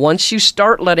 So once you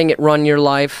start letting it run your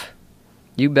life,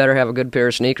 you better have a good pair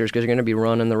of sneakers because you're going to be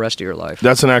running the rest of your life.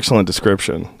 That's an excellent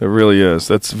description. It really is.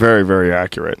 That's very, very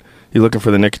accurate. You looking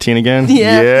for the nicotine again?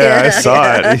 Yeah, I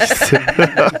saw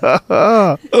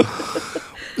it.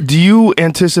 Do you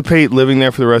anticipate living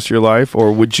there for the rest of your life,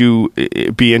 or would you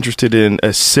be interested in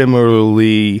a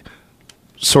similarly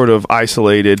sort of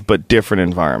isolated but different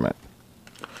environment?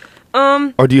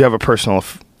 Or do you have a personal,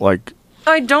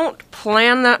 I don't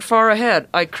plan that far ahead.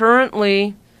 I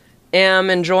currently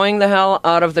am enjoying the hell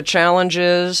out of the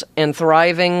challenges and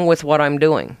thriving with what I'm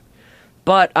doing.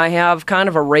 But I have kind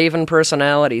of a raven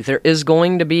personality. There is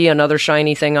going to be another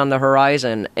shiny thing on the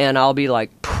horizon, and I'll be like,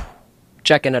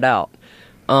 checking it out.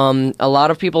 A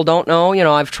lot of people don't know,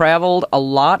 I've traveled a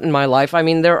lot in my life. I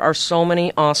mean, there are so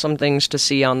many awesome things to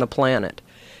see on the planet.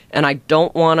 And I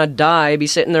don't want to die, be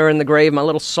sitting there in the grave, my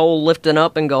little soul lifting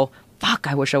up and go, fuck,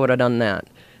 I wish I would have done that.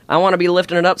 I want to be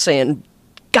lifting it up saying,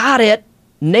 got it,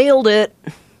 nailed it,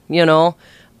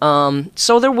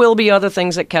 So there will be other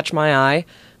things that catch my eye.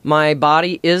 My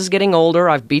body is getting older.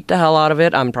 I've beat the hell out of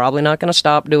it. I'm probably not going to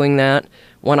stop doing that.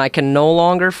 When I can no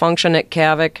longer function at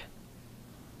Kavik,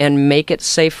 and make it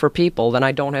safe for people, then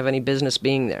I don't have any business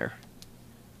being there.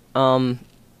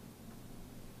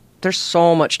 There's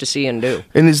so much to see and do.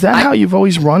 And is that how you've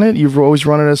always run it? You've always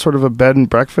run it as sort of a bed and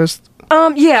breakfast?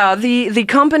 Yeah, the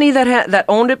company that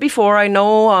owned it before, I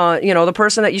know, the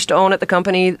person that used to own it, the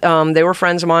company, they were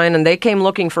friends of mine, and they came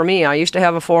looking for me. I used to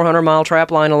have a 400-mile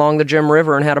trap line along the Jim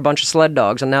River and had a bunch of sled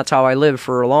dogs, and that's how I lived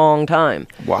for a long time.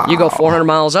 Wow. You go 400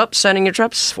 miles up, sending your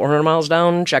trips, 400 miles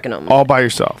down, checking them. All by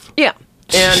yourself? Yeah.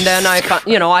 And then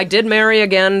I did marry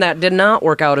again. That did not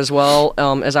work out as well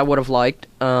as I would have liked.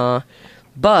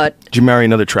 But Did you marry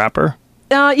another trapper?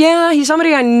 yeah, he's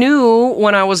somebody I knew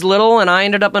when I was little, and I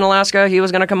ended up in Alaska. He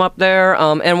was going to come up there,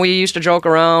 and we used to joke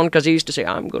around because he used to say,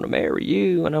 "I'm going to marry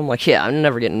you," and I'm like, "Yeah, I'm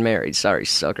never getting married. Sorry,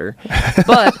 sucker."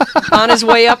 But on his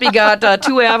way up, he got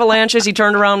 2 avalanches. He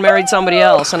turned around, and married somebody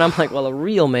else, and I'm like, "Well, a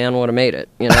real man would have made it,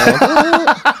 you know."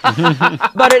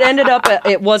 But it ended up,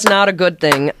 it was not a good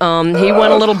thing. He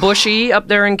went a little bushy up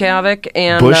there in Kavik,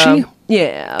 and bushy?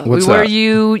 Yeah, What's where that?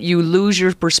 you lose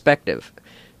your perspective,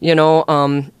 you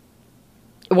know.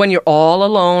 When you're all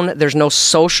alone, there's no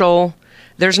social,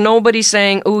 there's nobody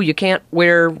saying, "Ooh, you can't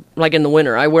wear," like in the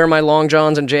winter. I wear my long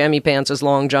johns and jammy pants as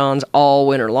long johns all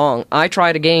winter long. I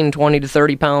try to gain 20 to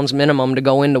 30 pounds minimum to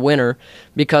go into winter,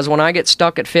 because when I get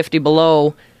stuck at 50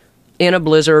 below in a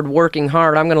blizzard working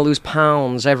hard, I'm going to lose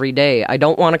pounds every day. I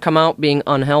don't want to come out being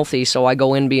unhealthy, so I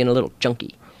go in being a little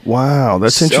junky. Wow,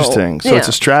 that's interesting. So it's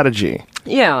a strategy.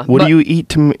 Yeah. What do you eat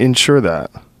to ensure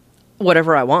that?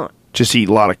 Whatever I want. Just eat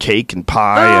a lot of cake and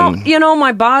pie Well, and... you know,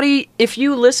 my body, if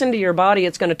you listen to your body,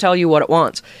 it's going to tell you what it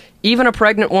wants. Even a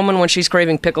pregnant woman, when she's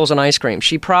craving pickles and ice cream,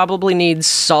 she probably needs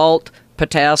salt,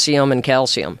 potassium, and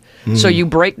calcium. So you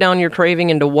break down your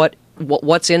craving into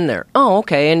what's in there. Oh,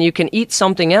 okay, and you can eat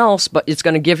something else, but it's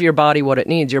going to give your body what it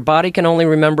needs. Your body can only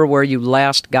remember where you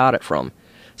last got it from.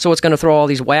 So it's going to throw all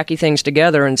these wacky things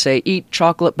together and say, eat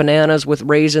chocolate bananas with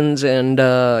raisins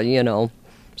and,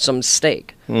 some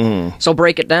steak. So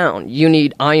break it down. You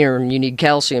need iron, you need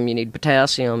calcium, you need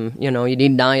potassium, you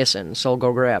need niacin, so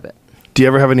go grab it. Do you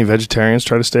ever have any vegetarians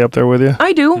try to stay up there with you?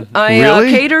 I do. I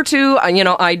Really? cater to,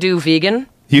 I do vegan,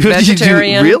 You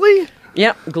vegetarian. You do, really?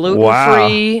 Yep,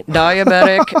 gluten-free,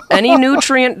 diabetic, any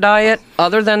nutrient diet,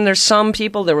 other than there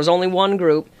was only one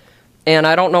group, and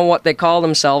I don't know what they call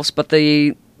themselves, but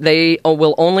they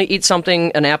will only eat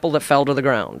an apple that fell to the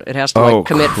ground. It has to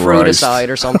commit fruiticide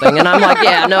or something. And I'm like,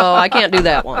 yeah, no, I can't do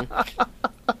that one.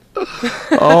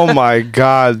 Oh my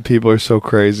God, people are so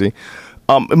crazy.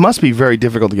 It must be very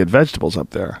difficult to get vegetables up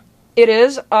there. It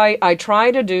is. I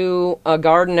try to do a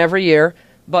garden every year,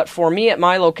 but for me at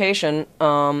my location,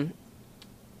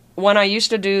 when I used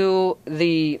to do oh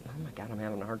my God, I'm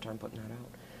having a hard time putting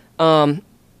that out.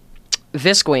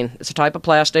 Visqueen. It's a type of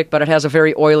plastic, but it has a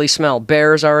very oily smell.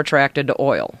 Bears are attracted to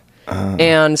oil.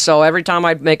 And so every time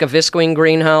I'd make a Visqueen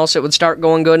greenhouse, it would start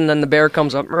going good, and then the bear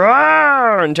comes up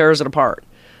and tears it apart.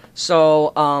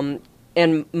 So,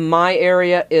 and my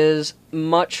area is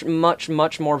much, much,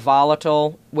 much more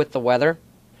volatile with the weather.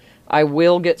 I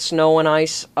will get snow and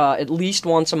ice at least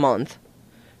once a month.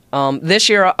 This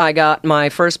year I got my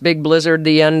first big blizzard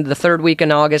the third week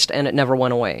in August, and it never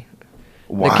went away.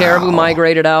 Wow. The caribou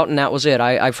migrated out, and that was it.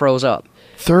 I froze up.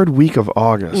 Third week of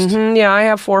August. Yeah, I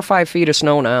have 4 or 5 feet of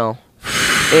snow now.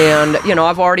 And,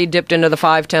 I've already dipped into the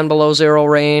 5, 10 below zero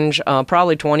range,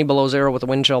 probably 20 below zero with the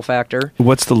wind chill factor.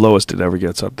 What's the lowest it ever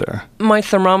gets up there? My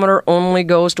thermometer only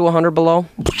goes to 100 below,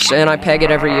 and I peg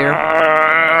it every year.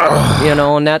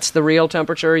 And that's the real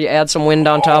temperature. You add some wind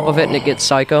on top of it, and it gets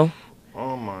psycho.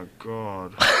 Oh, my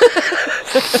God.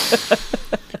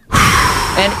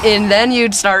 And then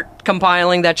you'd start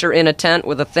compiling that you're in a tent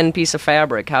with a thin piece of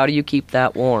fabric. How do you keep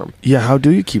that warm? Yeah, how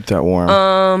do you keep that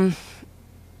warm?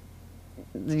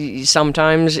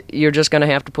 Sometimes you're just going to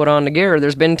have to put on the gear.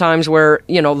 There's been times where,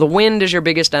 the wind is your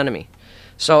biggest enemy.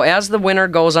 So as the winter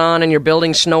goes on and you're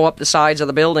building snow up the sides of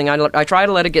the building, I try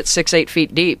to let it get 6, 8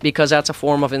 feet deep because that's a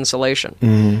form of insulation.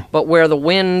 Mm-hmm. But where the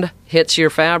wind hits your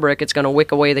fabric, it's going to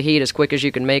wick away the heat as quick as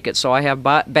you can make it. So I have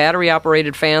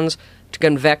battery-operated fans to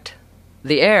convect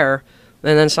the air,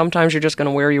 and then sometimes you're just going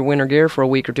to wear your winter gear for a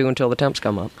week or two until the temps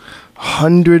come up.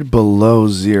 100 below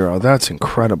zero. That's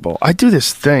incredible. I do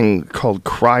this thing called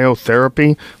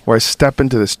cryotherapy where I step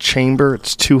into this chamber.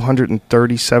 It's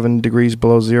 237 degrees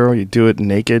below zero. You do it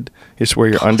naked. You just wear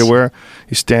your underwear.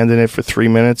 You stand in it for 3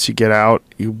 minutes. You get out.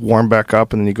 You warm back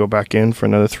up, and then you go back in for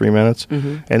another 3 minutes.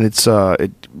 Mm-hmm. And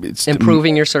it's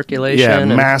improving your circulation.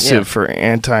 Yeah, massive for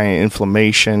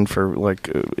anti-inflammation, for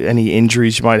any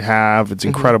injuries you might have. It's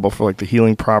incredible for the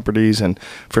healing properties, and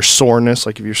for soreness.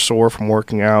 Like if you're sore from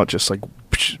working out, just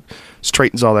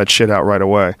straightens all that shit out right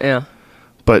away. Yeah.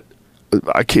 But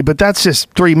but that's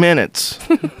just 3 minutes.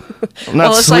 I'm not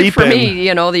Well, it's sleeping. like for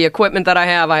me, the equipment that I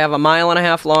have a 1.5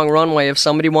 mile long runway. If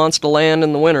somebody wants to land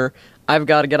in the winter, I've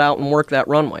got to get out and work that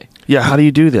runway. Yeah, how do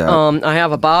you do that? I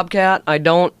have a Bobcat.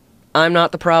 I'm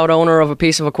not the proud owner of a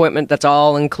piece of equipment that's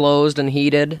all enclosed and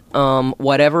heated.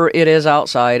 Whatever it is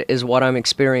outside is what I'm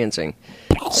experiencing.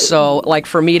 So, like,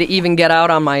 for me to even get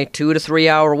out on my 2 to 3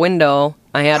 hour window,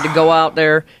 I had to go out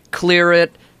there, clear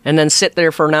it, and then sit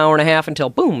there for an hour and a half until,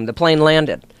 boom, the plane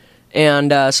landed.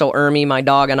 And so Ermi, my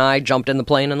dog, and I jumped in the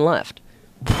plane and left.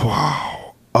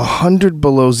 Wow. 100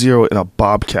 below zero in a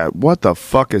Bobcat. What the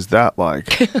fuck is that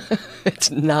like?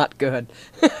 It's not good.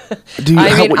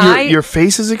 Your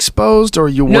face is exposed, or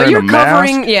you wearing a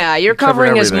mask? You're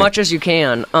covering as everything. much as you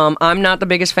can. I'm not the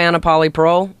biggest fan of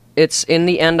Polypro. It's in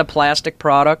the end a plastic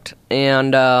product,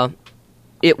 and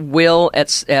it will,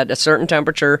 at a certain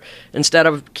temperature, instead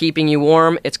of keeping you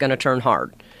warm, it's going to turn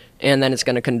hard, and then it's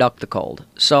going to conduct the cold.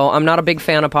 So I'm not a big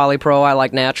fan of Polypro. I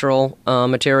like natural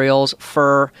materials.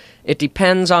 Fur, it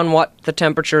depends on what the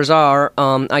temperatures are.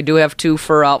 I do have 2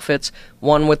 fur outfits,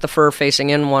 one with the fur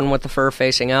facing in, one with the fur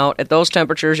facing out. At those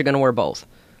temperatures, you're going to wear both.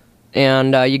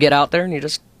 And you get out there and you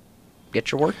just get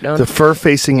your work done. The fur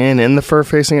facing in and the fur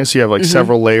facing out, so you have like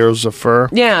several layers of fur?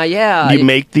 Yeah. You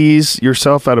make these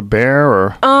yourself out of bear,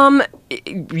 or?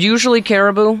 Usually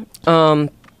caribou.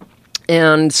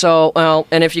 And so,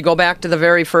 and if you go back to the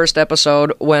very first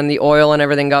episode when the oil and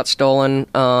everything got stolen,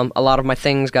 a lot of my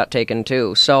things got taken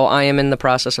too. So I am in the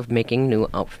process of making new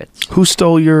outfits. Who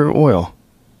stole your oil?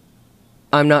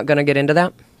 I'm not going to get into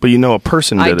that. But you know a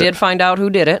person did it. I did find out who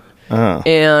did it. Oh.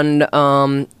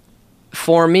 And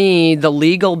for me, the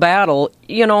legal battle,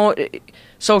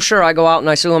 so sure, I go out and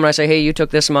I sue them and I say, hey, you took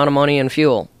this amount of money in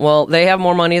fuel. Well, they have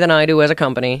more money than I do as a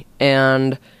company,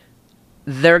 and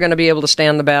they're going to be able to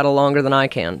stand the battle longer than I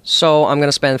can. So I'm going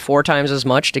to spend 4 times as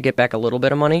much to get back a little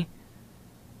bit of money.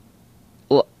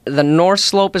 The North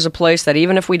Slope is a place that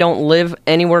even if we don't live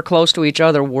anywhere close to each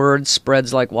other, word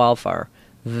spreads like wildfire.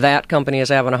 That company is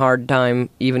having a hard time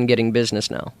even getting business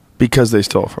now. Because they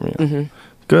stole from you. Mm-hmm.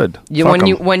 Good.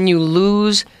 When you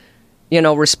lose,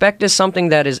 respect is something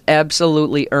that is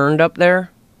absolutely earned up there,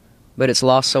 but it's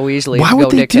lost so easily. Why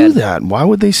would they do that? Why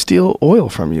would they steal oil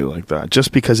from you like that?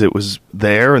 Just because it was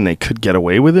there and they could get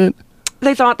away with it?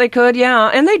 They thought they could, yeah,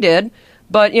 and they did.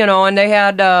 But, and they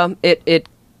had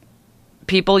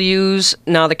people use,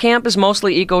 now the camp is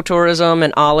mostly ecotourism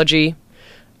and ology.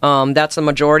 That's the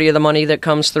majority of the money that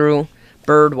comes through.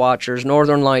 Bird watchers,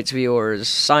 Northern Lights viewers,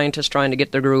 scientists trying to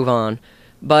get their groove on.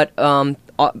 But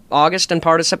August and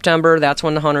part of September, that's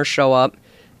when the hunters show up.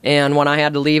 And when I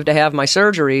had to leave to have my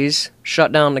surgeries,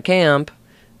 shut down the camp,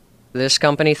 this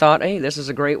company thought, hey, this is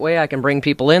a great way I can bring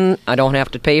people in. I don't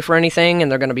have to pay for anything,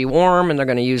 and they're going to be warm, and they're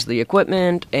going to use the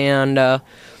equipment.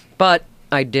 But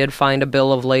I did find a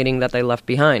bill of lading that they left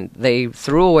behind. They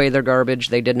threw away their garbage.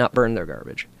 They did not burn their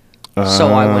garbage. So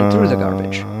I went through the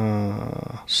garbage.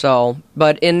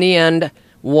 But in the end,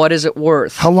 what is it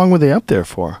worth? How long were they up there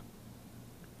for?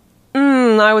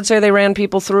 I would say they ran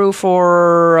people through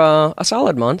for a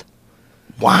solid month.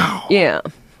 Wow. Yeah.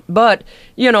 But,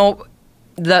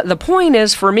 the point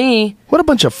is for me... What a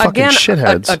bunch of fucking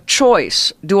shitheads. A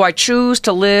choice. Do I choose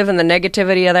to live in the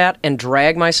negativity of that and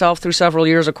drag myself through several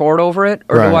years of court over it?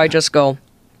 Or do I just go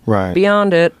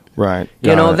beyond it? Right.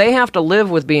 They have to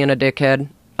live with being a dickhead.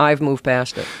 I've moved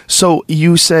past it. So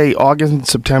you say August and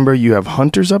September you have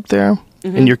hunters up there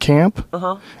in your camp?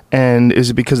 Uh-huh. And is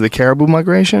it because of the caribou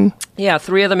migration? Yeah,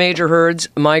 3 of the major herds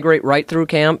migrate right through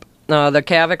camp. The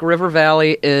Kavik River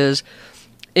Valley is,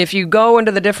 if you go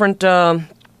into the different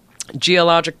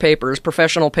geologic papers,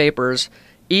 professional papers,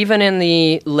 even in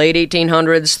the late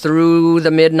 1800s through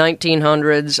the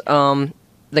mid-1900s,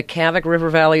 the Kavik River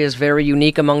Valley is very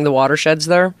unique among the watersheds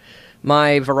there.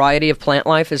 My variety of plant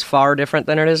life is far different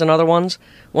than it is in other ones.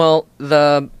 Well,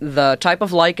 the type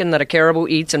of lichen that a caribou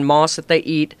eats and moss that they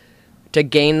eat to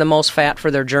gain the most fat for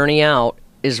their journey out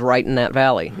is right in that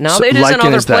valley. Now, it is in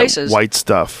other places. That white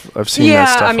stuff. I've seen that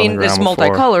stuff on the ground it's before.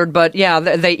 multicolored, but yeah,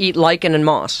 they eat lichen and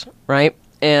moss, right?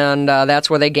 And that's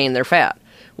where they gain their fat.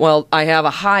 Well, I have a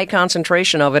high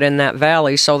concentration of it in that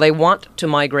valley, so they want to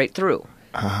migrate through.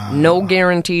 No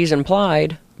guarantees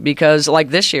implied. Because, like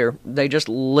this year, they just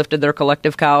lifted their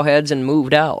collective cow heads and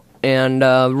moved out. And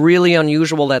really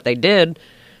unusual that they did.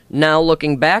 Now,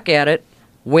 looking back at it,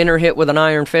 winter hit with an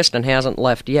iron fist and hasn't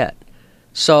left yet.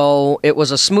 So, it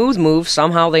was a smooth move.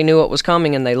 Somehow they knew it was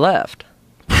coming and they left.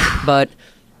 But,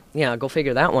 yeah, go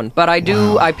figure that one. But I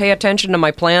pay attention to my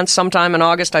plants. Sometime in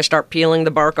August, I start peeling the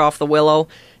bark off the willow.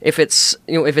 If it's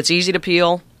easy to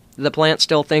peel, the plant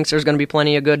still thinks there's going to be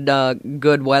plenty of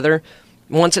good weather.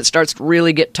 once it starts to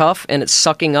really get tough and it's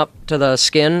sucking up to the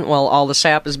skin, well, all the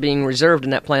sap is being reserved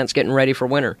and that plant's getting ready for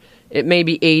winter. It may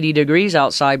be 80 degrees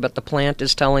outside, but the plant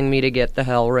is telling me to get the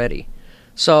hell ready.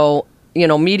 So,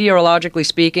 meteorologically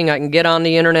speaking, I can get on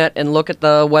the internet and look at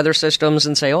the weather systems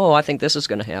and say, oh, I think this is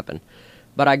going to happen.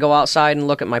 But I go outside and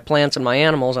look at my plants and my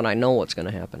animals, and I know what's going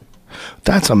to happen.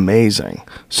 That's amazing.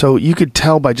 So you could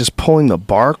tell by just pulling the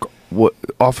bark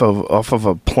off of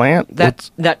a plant?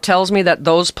 That tells me that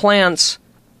those plants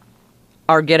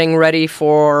are getting ready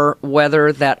for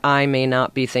weather that I may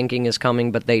not be thinking is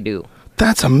coming, but they do.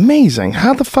 That's amazing.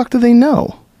 How the fuck do they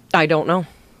know? I don't know.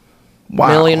 Wow.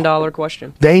 $1 million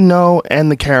question. They know, and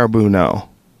the caribou know.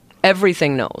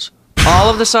 Everything knows. All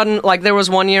of a sudden, like there was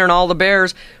one year and all the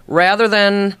bears, rather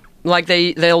than like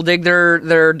they'll dig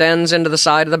their dens into the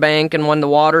side of the bank, and when the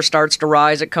water starts to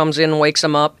rise, it comes in and wakes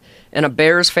them up. And a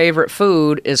bear's favorite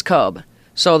food is cub.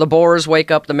 So the boars wake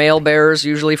up the male bears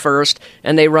usually first,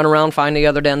 and they run around, find the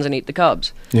other dens, and eat the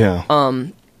cubs. Yeah.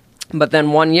 But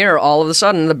then one year, all of a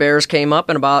sudden, the bears came up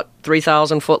and about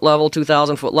 3,000-foot level,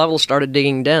 2,000-foot level, started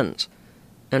digging dens.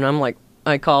 And I'm like,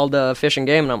 I called Fish and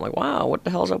Game, and I'm like, wow, what the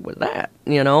hell's up with that?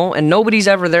 And nobody's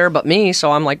ever there but me,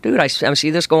 so I'm like, dude, I see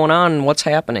this going on, and what's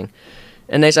happening?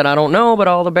 And they said, I don't know, but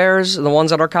all the bears, the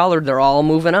ones that are collared, they're all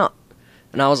moving up.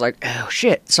 And I was like, oh,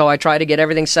 shit. So I try to get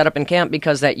everything set up in camp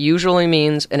because that usually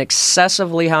means an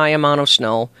excessively high amount of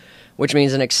snow, which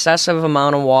means an excessive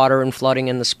amount of water and flooding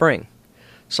in the spring.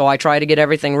 So I try to get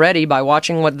everything ready. By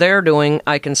watching what they're doing,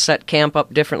 I can set camp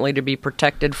up differently to be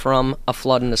protected from a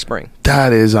flood in the spring.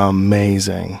 That is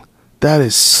amazing. That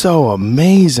is so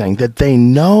amazing that they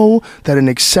know that an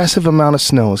excessive amount of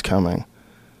snow is coming.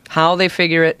 How they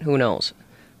figure it, who knows?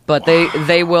 But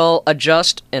they will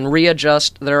adjust and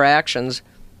readjust their actions,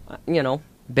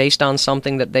 based on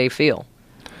something that they feel.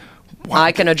 Wow.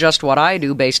 I can adjust what I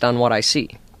do based on what I see.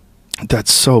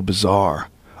 That's so bizarre.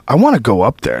 I want to go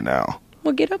up there now.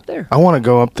 Well, get up there. I want to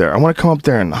go up there. I want to come up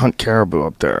there and hunt caribou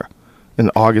up there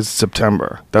in August,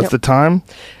 September. That's the time?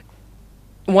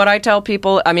 What I tell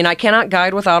people, I cannot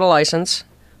guide without a license,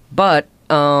 but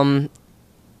I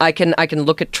can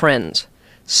look at trends.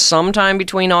 Sometime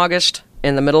between August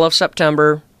and the middle of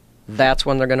September, that's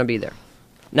when they're going to be there.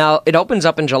 Now, it opens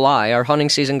up in July. Our hunting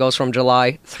season goes from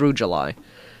July through July.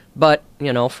 But,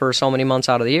 for so many months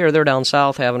out of the year, they're down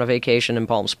south having a vacation in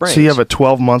Palm Springs. So you have a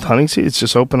 12-month hunting season? It's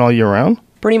just open all year round?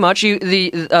 Pretty much.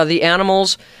 The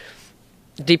animals,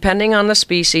 depending on the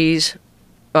species,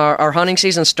 our hunting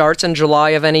season starts in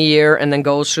July of any year and then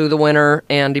goes through the winter.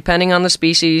 And depending on the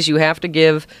species, you have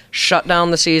to shut down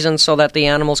the season so that the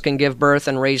animals can give birth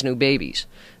and raise new babies.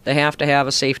 They have to have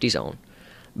a safety zone.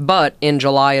 But in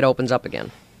July, it opens up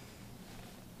again.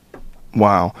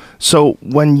 Wow. So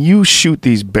when you shoot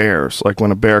these bears, like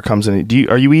when a bear comes in,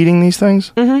 are you eating these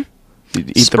things? Mm-hmm. You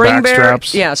eat spring the back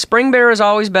straps? Yeah, spring bear is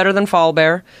always better than fall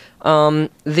bear.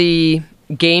 The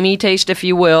gamey taste, if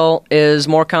you will, is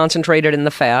more concentrated in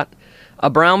the fat. A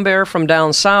brown bear from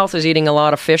down south is eating a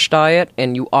lot of fish diet,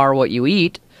 and you are what you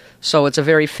eat. So it's a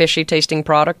very fishy tasting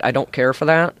product. I don't care for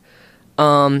that.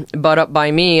 But up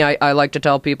by me, I like to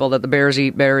tell people that the bears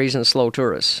eat berries and slow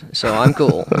tourists. So I'm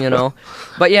cool,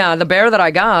 But yeah, the bear that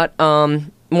I got,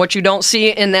 what you don't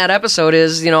see in that episode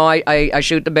is, I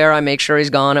shoot the bear, I make sure he's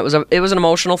gone. It was an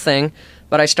emotional thing.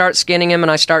 But I start skinning him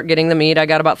and I start getting the meat. I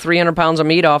got about 300 pounds of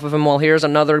meat off of him. Well, here's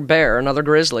another bear, another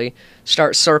grizzly,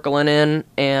 start circling in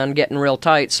and getting real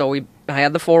tight. So I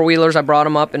had the four-wheelers, I brought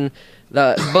them up, and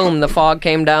the fog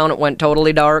came down, it went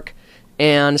totally dark.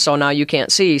 And so now you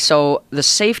can't see. So the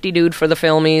safety dude for the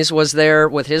filmies was there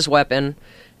with his weapon,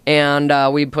 and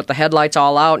we put the headlights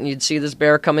all out, and you'd see this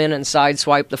bear come in and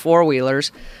sideswipe the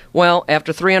four-wheelers. Well,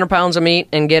 after 300 pounds of meat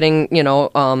and getting,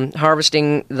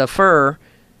 harvesting the fur,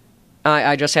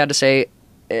 I just had to say,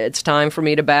 it's time for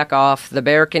me to back off. The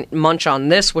bear can munch on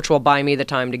this, which will buy me the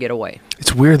time to get away.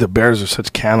 It's weird that bears are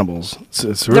such cannibals.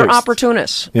 It's really They're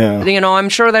opportunists. Yeah. I'm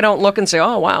sure they don't look and say,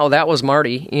 oh, wow, that was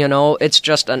Marty. It's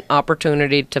just an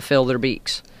opportunity to fill their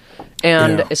beaks.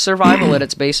 And it's survival at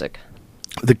its basic.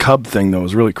 The cub thing, though,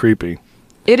 is really creepy.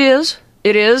 It is.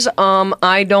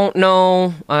 I don't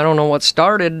know what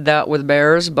started that with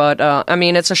bears, but,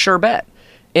 it's a sure bet.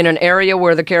 In an area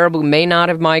where the caribou may not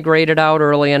have migrated out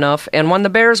early enough. And when the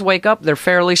bears wake up, they're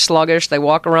fairly sluggish. They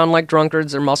walk around like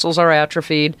drunkards. Their muscles are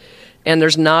atrophied. And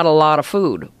there's not a lot of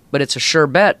food. But it's a sure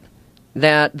bet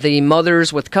that the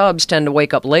mothers with cubs tend to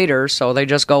wake up later, so they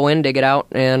just go in, dig it out,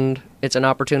 and it's an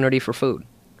opportunity for food.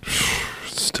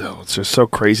 Still, it's just so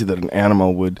crazy that an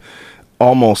animal would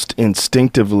almost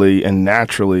instinctively and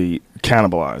naturally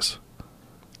cannibalize.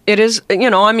 It is,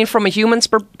 from a human's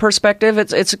perspective,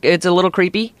 it's a little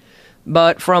creepy.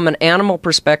 But from an animal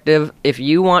perspective, if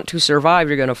you want to survive,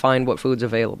 you're going to find what food's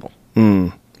available.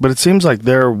 But it seems like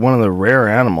they're one of the rare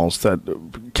animals that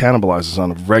cannibalizes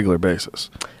on a regular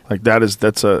basis. Like that's a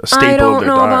staple of their diet. I don't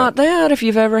know about that. If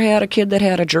you've ever had a kid that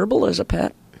had a gerbil as a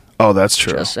pet. Oh, that's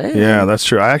true. Just saying. Yeah, that's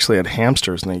true. I actually had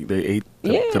hamsters, and they ate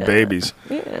the babies.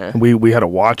 Yeah. And we had to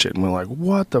watch it, and we're like,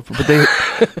 what the?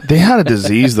 But they had a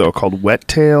disease though called wet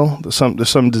tail. There's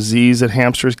some disease that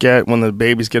hamsters get when the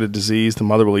babies get a disease. The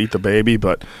mother will eat the baby,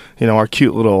 but our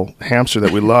cute little hamster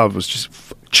that we love was just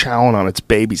chowing on its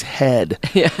baby's head.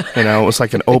 Yeah. It was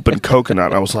like an open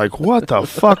coconut. I was like, what the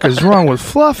fuck is wrong with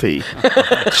Fluffy?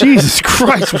 Jesus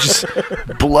Christ, which is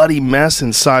bloody mess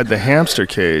inside the hamster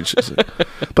cage.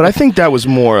 But I think that was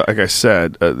more, like I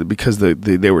said, because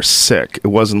they were sick. It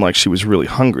wasn't like she was really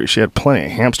hungry. She had plenty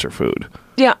of hamster food.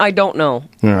 Yeah, I don't know.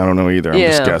 I don't know either. I'm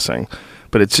just guessing.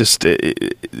 But it's just,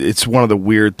 it's one of the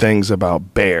weird things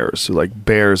about bears. Like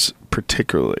bears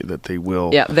particularly, that they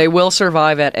will... Yeah, they will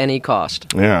survive at any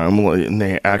cost. Yeah, and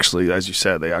they actually, as you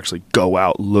said, they actually go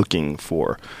out looking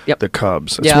for the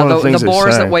cubs. That's yeah, one of the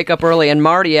boars that wake up early. And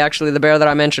Marty, actually, the bear that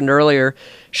I mentioned earlier,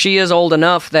 she is old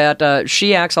enough that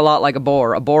she acts a lot like a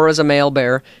boar. A boar is a male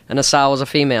bear, and a sow is a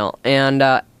female. And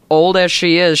old as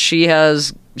she is, she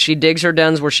digs her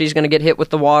dens where she's going to get hit with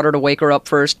the water to wake her up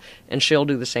first, and she'll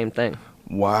do the same thing.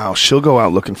 Wow, she'll go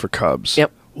out looking for cubs.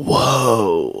 Yep.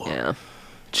 Whoa. Yeah.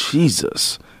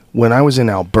 Jesus. When I was in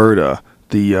Alberta,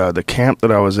 the camp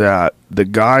that I was at, the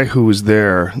guy who was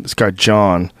there, this guy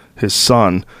John, his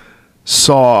son,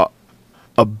 saw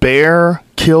a bear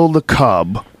kill the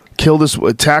cub,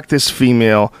 attack this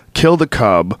female, kill the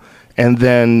cub, and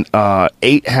then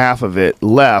ate half of it,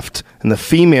 left, and the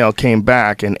female came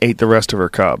back and ate the rest of her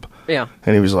cub. Yeah.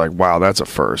 And he was like, wow, that's a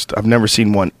first. I've never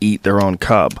seen one eat their own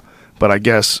cub. But I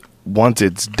guess once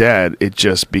it's dead, it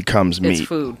just becomes meat. It's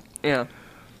food, yeah.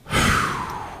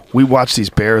 We watched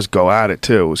these bears go at it,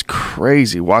 too. It was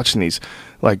crazy watching these,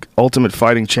 like, Ultimate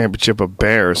Fighting Championship of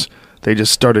bears. They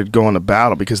just started going to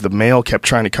battle because the male kept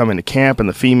trying to come into camp, and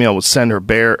the female would send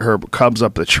her cubs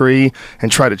up the tree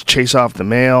and try to chase off the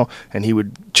male, and he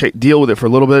would deal with it for a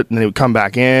little bit, and they would come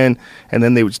back in, and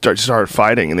then they would start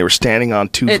fighting, and they were standing on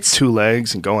two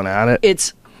legs and going at it.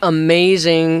 It's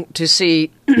amazing to see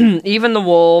even the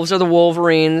wolves or the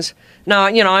wolverines. Now,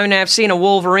 I've seen a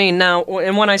wolverine now,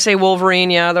 and when I say wolverine,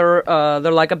 yeah,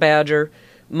 they're like a badger.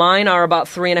 Mine are about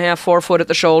 3.5, 4 foot at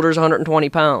the shoulders, 120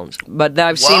 pounds. But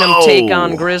I've seen them take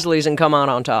on grizzlies and come out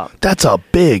on top. That's a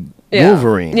big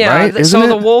wolverine, right? So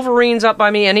the wolverines up by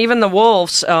me, and even the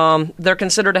wolves, they're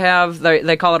considered to have,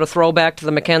 they call it a throwback to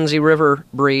the Mackenzie River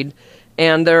breed.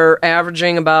 And they're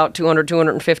averaging about 200,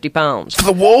 250 pounds. For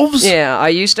the wolves? Yeah, I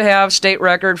used to have state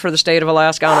record for the state of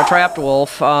Alaska on a trapped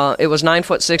wolf. It was 9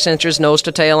 foot 6 inches, nose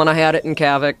to tail, and I had it in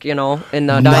Kavik, in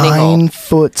the dining hall. 9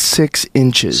 foot 6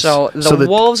 inches. So the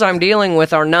wolves I'm dealing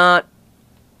with are not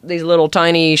these little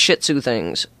tiny Shih Tzu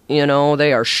things.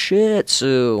 They are Shih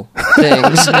Tzu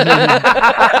things.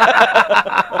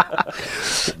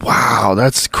 Wow,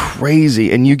 that's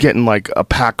crazy. And you getting like a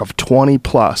pack of 20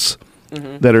 plus.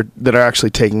 Mm-hmm. that are actually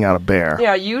taking out a bear.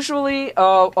 Yeah, usually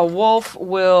a wolf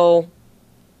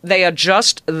they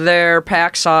adjust their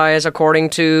pack size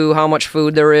according to how much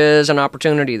food there is and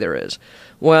opportunity there is.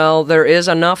 Well, there is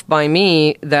enough by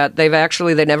me that they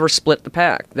never split the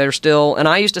pack. They're still, and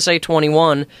I used to say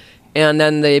 21, and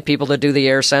then the people that do the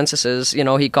air censuses,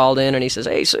 he called in and he says,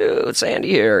 "Hey, Sue, it's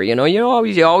Sandy here. You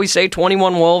always say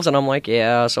 21 wolves," and I'm like,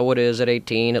 "Yeah, so what is it,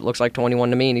 18? It looks like 21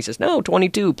 to me." And he says, "No,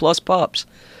 22 plus pups."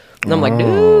 And I'm like,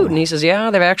 "Dude," and he says,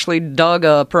 "Yeah, they've actually dug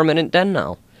a permanent den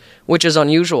now," which is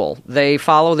unusual. They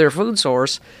follow their food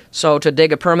source, so to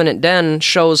dig a permanent den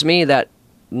shows me that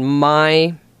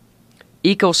my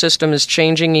ecosystem is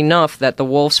changing enough that the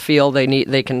wolves feel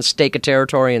they can stake a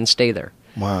territory and stay there.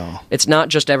 Wow. It's not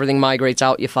just everything migrates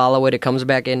out, you follow it, it comes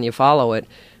back in, you follow it.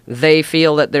 They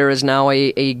feel that there is now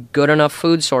a good enough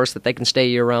food source that they can stay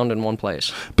year-round in one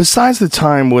place. Besides the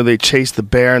time where they chased the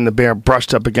bear and the bear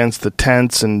brushed up against the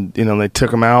tents and, they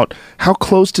took him out, how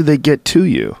close did they get to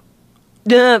you?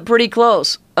 Pretty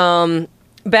close.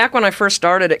 Back when I first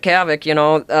started at Kavik,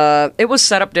 it was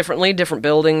set up differently, different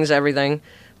buildings, everything.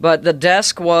 But the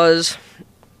desk was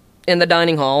in the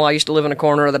dining hall. I used to live in a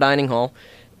corner of the dining hall.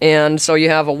 And so you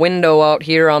have a window out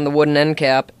here on the wooden end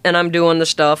cap, and I'm doing the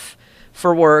stuff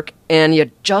for work, and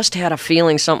you just had a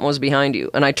feeling something was behind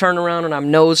you. And I turn around, and I'm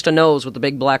nose to nose with the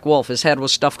big black wolf. His head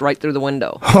was stuffed right through the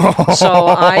window. So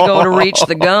I go to reach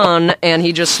the gun, and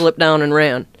he just slipped down and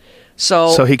ran.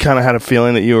 So he kind of had a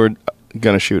feeling that you were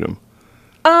going to shoot him.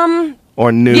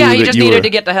 Or knew Yeah, he that just you needed were, to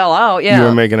get the hell out. Yeah, you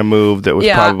were making a move that was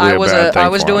probably a bad thing I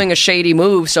was for him. doing a shady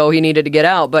move, so he needed to get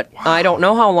out. But I don't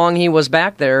know how long he was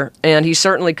back there, and he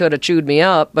certainly could have chewed me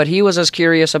up. But he was as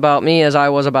curious about me as I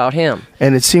was about him.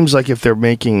 And it seems like if they're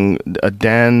making a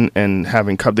den and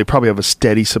having cub, they probably have a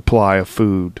steady supply of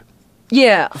food.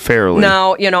 Yeah. Fairly.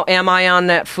 Now, am I on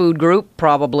that food group?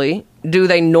 Probably. Do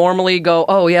they normally go,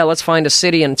 oh, yeah, let's find a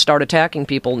city and start attacking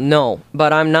people? No.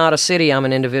 But I'm not a city. I'm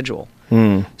an individual.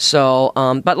 So,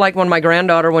 but like when my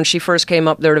granddaughter, when she first came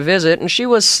up there to visit, and she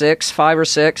was 5 or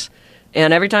 6,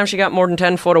 and every time she got more than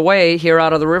 10 foot away, here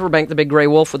out of the riverbank, the big gray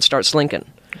wolf would start slinking.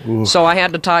 Ooh. So I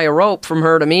had to tie a rope from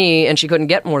her to me, and she couldn't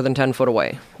get more than 10 foot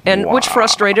away, and which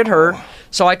frustrated her.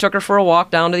 So I took her for a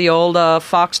walk down to the old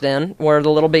fox den where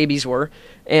the little babies were,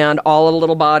 and all of the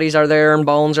little bodies are there, and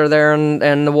bones are there,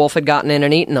 and the wolf had gotten in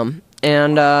and eaten them.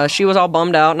 And she was all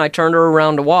bummed out, and I turned her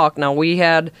around to walk. Now, we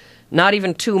had not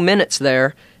even 2 minutes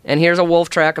there, and here's a wolf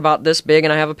track about this big,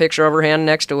 and I have a picture of her hand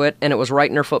next to it, and it was right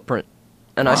in her footprint.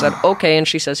 And I said, okay, and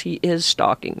she says, he is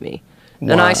stalking me.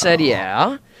 Wow. And I said,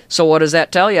 yeah. So what does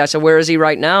that tell you? I said, where is he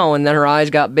right now? And then her eyes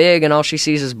got big, and all she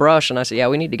sees is brush. And I said, yeah,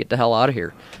 we need to get the hell out of here.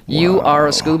 Wow. You are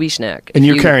a Scooby snack. And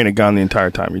you're carrying a gun the entire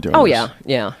time you're doing this? Oh,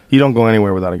 yeah. You don't go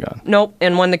anywhere without a gun? Nope.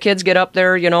 And when the kids get up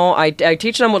there, I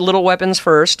teach them with little weapons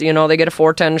first. They get a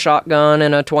 .410 shotgun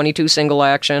and a .22 single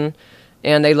action.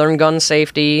 And they learn gun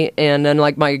safety. And then,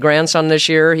 like my grandson this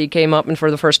year, he came up, and for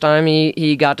the first time,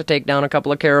 he got to take down a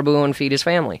couple of caribou and feed his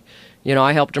family.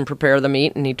 I helped him prepare the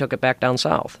meat, and he took it back down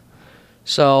south.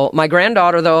 So my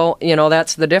granddaughter, though,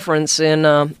 that's the difference in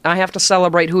I have to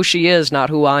celebrate who she is, not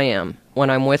who I am,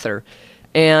 when I'm with her.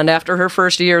 And after her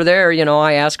first year there,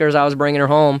 I asked her as I was bringing her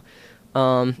home,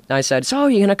 I said, so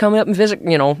you going to come up and visit,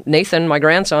 Nathan, my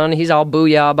grandson, he's all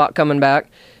booyah about coming back.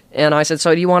 And I said,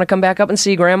 so do you want to come back up and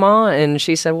see Grandma? And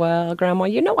she said, well, Grandma,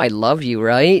 I love you,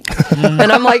 right?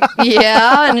 And I'm like,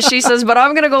 yeah. And she says, but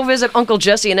I'm going to go visit Uncle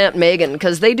Jesse and Aunt Megan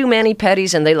because they do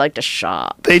mani-pedis and they like to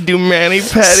shop. They do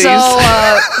mani-pedis.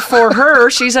 So for her,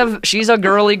 she's a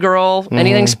girly girl. Mm-hmm.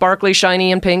 Anything sparkly,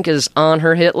 shiny, and pink is on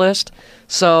her hit list.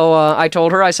 So I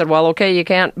told her, I said, well, okay, you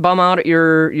can't bum out at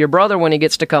your brother when he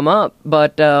gets to come up.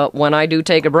 But when I do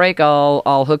take a break,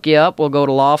 I'll hook you up. We'll go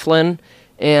to Laughlin.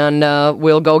 And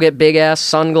we'll go get big-ass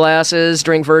sunglasses,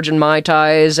 drink Virgin Mai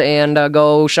Tais, and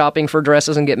go shopping for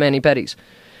dresses and get mani-pedis.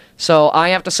 So I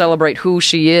have to celebrate who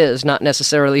she is, not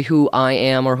necessarily who I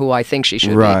am or who I think she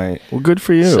should be. Right. Well, good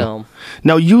for you. So.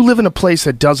 Now, you live in a place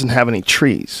that doesn't have any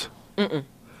trees. Mm-mm.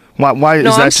 Why is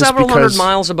no, that I'm just several because, hundred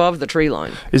miles above the tree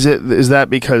line. Is that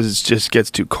because it just gets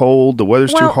too cold, the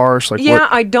weather's too harsh?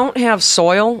 I don't have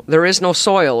soil. There is no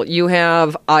soil. You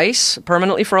have ice,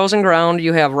 permanently frozen ground.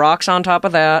 You have rocks on top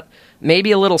of that.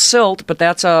 Maybe a little silt, but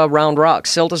that's a round rock.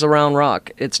 Silt is a round rock.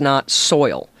 It's not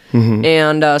soil. Mm-hmm.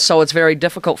 And so it's very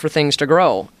difficult for things to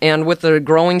grow. And with the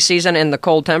growing season and the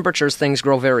cold temperatures, things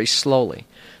grow very slowly.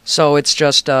 So it's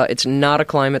just, it's not a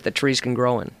climate that trees can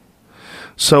grow in.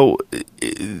 So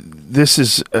this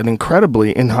is an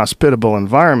incredibly inhospitable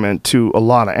environment to a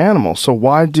lot of animals. So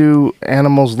why do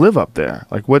animals live up there?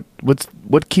 Like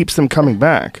what keeps them coming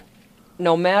back?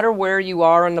 No matter where you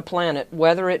are on the planet,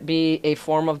 whether it be a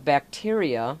form of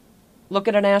bacteria, look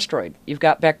at an asteroid. You've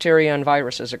got bacteria and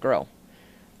viruses that grow.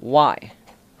 Why?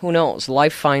 Who knows?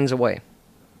 Life finds a way.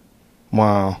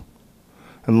 Wow.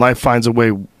 And life finds a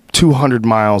way 200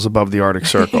 miles above the Arctic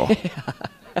Circle.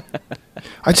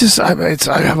 I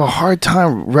have a hard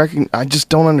time I just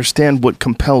don't understand what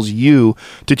compels you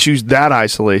to choose that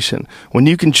isolation when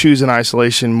you can choose an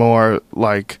isolation more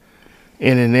like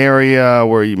in an area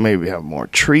where you maybe have more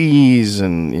trees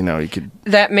and you could.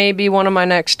 That may be one of my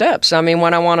next steps. I mean,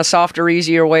 when I want a softer,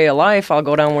 easier way of life, I'll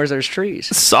go down where there's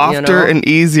trees. Softer and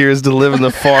easier is to live in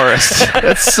the forest.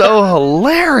 That's so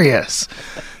hilarious.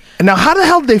 Now, how the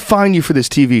hell did they find you for this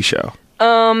TV show?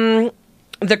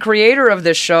 The creator of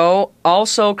this show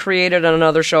also created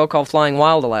another show called Flying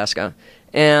Wild Alaska,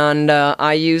 and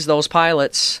I used those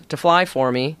pilots to fly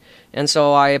for me, and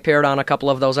so I appeared on a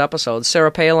couple of those episodes. Sarah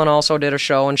Palin also did a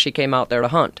show, and she came out there to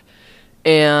hunt.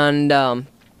 And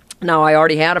now I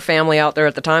already had a family out there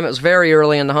at the time. It was very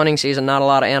early in the hunting season, not a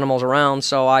lot of animals around,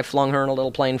 so I flung her in a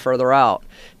little plane further out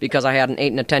because I had an 8-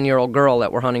 and a 10-year-old girl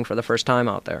that were hunting for the first time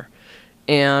out there.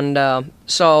 And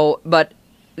but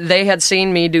they had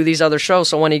seen me do these other shows,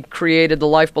 so when he created the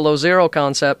Life Below Zero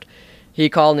concept, he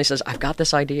called and he says, I've got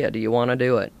this idea, do you want to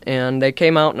do it? And they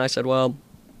came out and I said, well,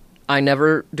 I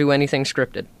never do anything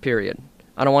scripted, period.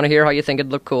 I don't want to hear how you think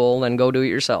it'd look cool, then go do it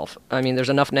yourself. I mean, there's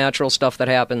enough natural stuff that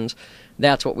happens,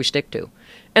 that's what we stick to.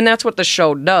 And that's what the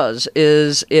show does,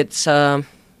 is it's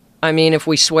I mean, if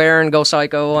we swear and go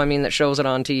psycho, I mean, that shows it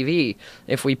on TV.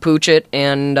 If we pooch it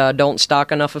and don't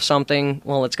stock enough of something,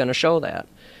 well, it's going to show that.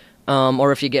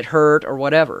 Or if you get hurt or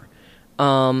whatever.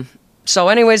 So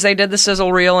anyways, they did the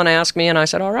sizzle reel and asked me, and I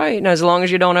said, all right, and as long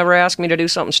as you don't ever ask me to do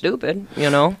something stupid, you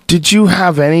know. Did you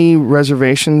have any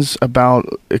reservations about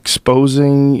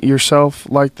exposing yourself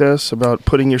like this, about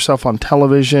putting yourself on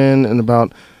television and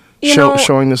about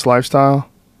showing this lifestyle?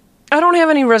 I don't have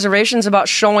any reservations about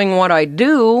showing what I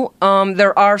do.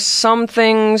 There are some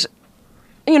things,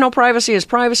 you know, privacy is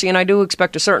privacy, and I do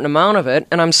expect a certain amount of it.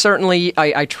 And I'm certainly,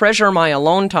 I treasure my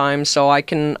alone time, so I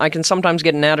can sometimes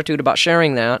get an attitude about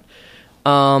sharing that.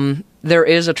 There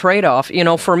is a trade-off. You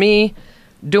know, for me,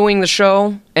 doing the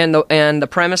show and the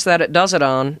premise that it does it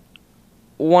on,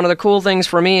 one of the cool things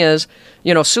for me is,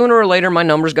 you know, sooner or later my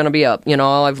number's going to be up. You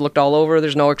know, I've looked all over.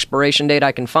 There's no expiration date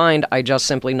I can find. I just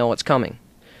simply know it's coming.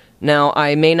 Now,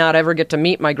 I may not ever get to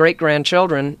meet my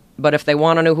great-grandchildren, but if they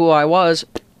want to know who I was,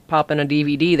 pop in a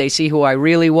DVD, they see who I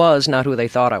really was, not who they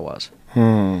thought I was.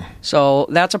 So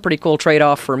that's a pretty cool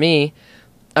trade-off for me.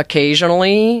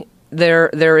 Occasionally,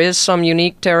 there is some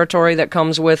unique territory that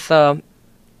comes with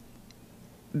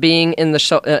being in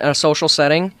a social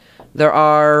setting. There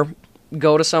are...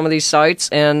 Go to some of these sites,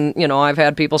 and, you know, I've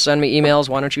had people send me emails,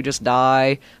 why don't you just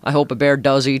die? I hope a bear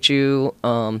does eat you.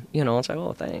 You know, it's like,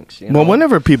 oh, thanks. You know? Well,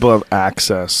 whenever people have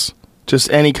access, just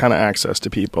any kind of access to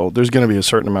people, there's going to be a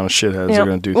certain amount of shitheads that are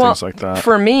going to do things like that.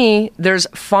 For me, there's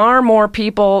far more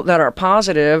people that are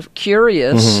positive,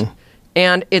 curious,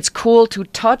 and it's cool to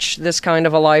touch this kind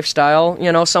of a lifestyle.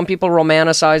 You know, some people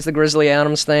romanticize the Grizzly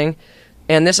Adams thing,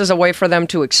 and this is a way for them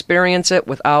to experience it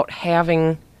without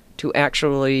having to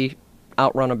actually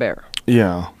outrun a bear.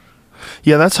 Yeah,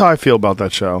 that's how I feel about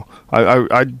that show.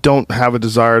 I don't have a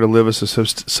desire to live a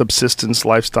subsistence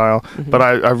lifestyle, but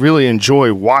I really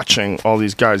enjoy watching all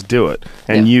these guys do it,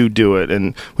 and you do it,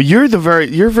 and you're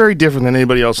very different than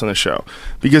anybody else on the show,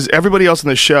 because everybody else on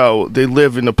the show, they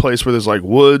live in a place where there's like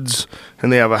woods,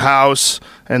 and they have a house,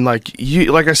 and like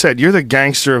I said, you're the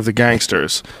gangster of the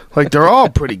gangsters. Like, they're all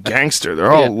pretty gangster.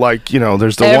 They're all like, you know,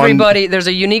 there's there's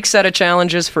a unique set of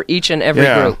challenges for each and every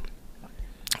group.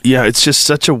 Yeah, it's just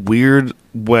such a weird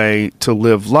way to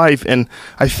live life. And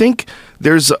I think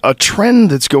there's a trend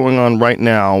that's going on right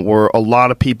now where a lot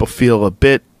of people feel a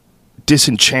bit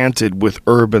disenchanted with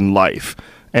urban life.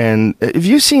 And have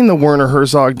you seen the Werner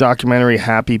Herzog documentary,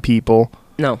 Happy People?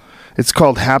 No. It's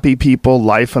called Happy People,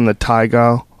 Life in the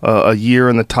Taiga, A Year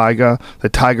in the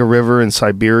Taiga River in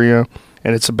Siberia.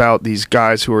 And it's about these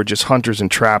guys who are just hunters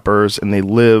and trappers, and they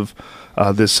live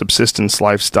this subsistence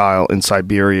lifestyle in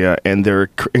Siberia, and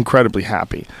they're incredibly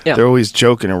happy. Yeah. They're always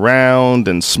joking around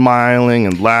and smiling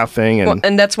and laughing.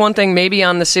 And that's one thing maybe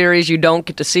on the series you don't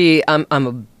get to see. I'm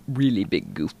a really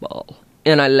big goofball,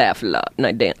 and I laugh a lot, and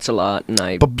I dance a lot, and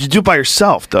I... But you do it by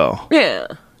yourself, though. Yeah.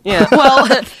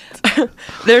 Well,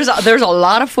 there's a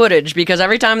lot of footage, because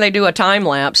every time they do a time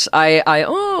lapse,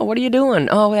 oh, what are you doing?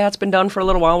 Oh, yeah, it's been done for a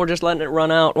little while. We're just letting it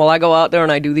run out. Well, I go out there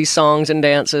and I do these songs and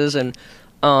dances, and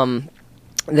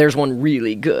there's one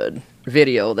really good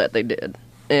video that they did,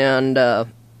 and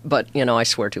but you know, I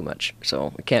swear too much,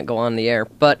 so I can't go on the air.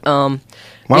 But why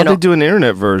don't they do an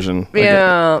internet version?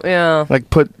 Like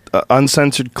put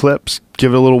uncensored clips,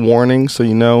 give it a little warning so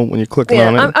you know when you're clicking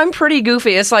on it. I'm pretty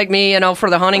goofy. It's like me, you know, for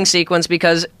the hunting sequence,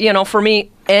 because, you know, for me,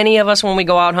 any of us, when we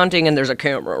go out hunting and there's a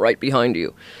camera right behind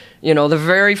you, you know, the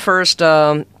very first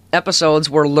episodes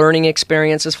were learning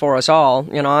experiences for us all.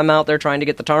 You know, I'm out there trying to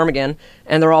get the ptarmigan,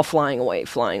 and they're all flying away,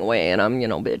 and I'm, you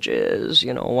know, bitches,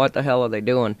 you know, what the hell are they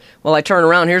doing? Well, I turn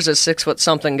around, here's a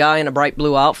 6-foot-something guy in a bright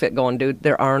blue outfit going, dude,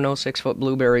 there are no 6-foot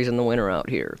blueberries in the winter out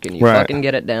here. Can you fucking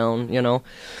get it down, you know?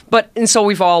 And so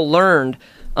we've all learned.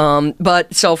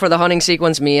 But so for the hunting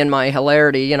sequence, me and my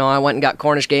hilarity, you know, I went and got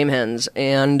Cornish game hens,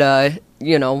 and,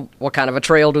 you know, what kind of a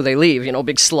trail do they leave? You know,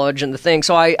 big sludge and the thing.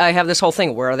 So I have this whole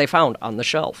thing, where are they found? On the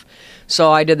shelf.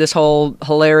 So I did this whole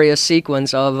hilarious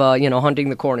sequence of, you know, hunting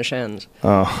the Cornish hens.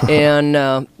 Oh.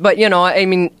 And, but, you know, I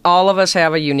mean, all of us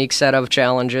have a unique set of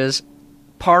challenges.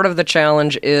 Part of the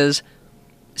challenge is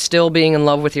still being in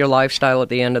love with your lifestyle at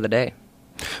the end of the day.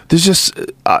 There's just,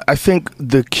 I think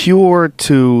the cure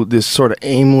to this sort of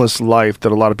aimless life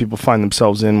that a lot of people find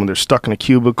themselves in when they're stuck in a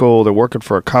cubicle, they're working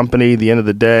for a company, at the end of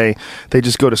the day, they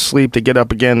just go to sleep, they get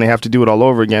up again, they have to do it all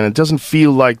over again. It doesn't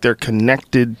feel like they're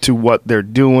connected to what they're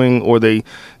doing, or it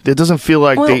doesn't feel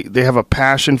like they have a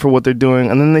passion for what they're doing.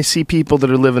 And then they see people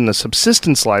that are living the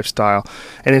subsistence lifestyle,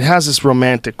 and it has this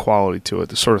romantic quality to it,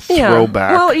 this sort of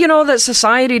throwback. Well, you know, that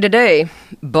society today,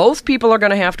 both people are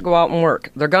going to have to go out and work.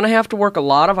 They're going to have to work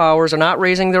a lot of hours. They're not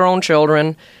raising their own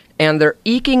children, and they're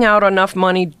eking out enough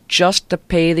money just to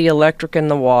pay the electric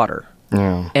and the water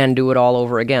and do it all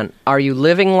over again. Are you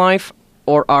living life,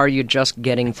 or are you just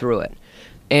getting through it?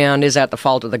 And is that the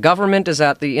fault of the government? Is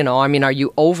that are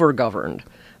you over-governed?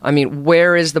 I mean,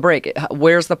 where is the break?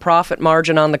 Where's the profit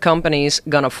margin on the companies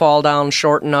going to fall down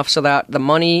short enough so that the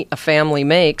money a family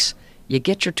makes, you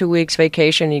get your 2 weeks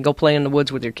vacation, you go play in the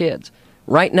woods with your kids.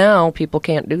 Right now, people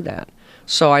can't do that.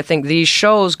 So I think these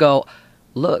shows go,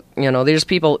 look, these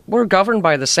people, we're governed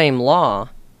by the same law.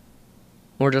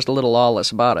 We're just a little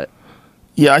lawless about it.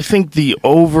 Yeah, I think the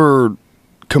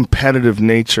over-competitive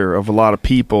nature of a lot of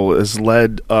people has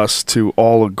led us to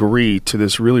all agree to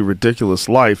this really ridiculous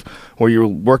life where you're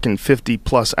working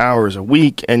 50-plus hours a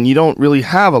week and you don't really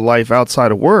have a life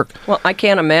outside of work. Well, I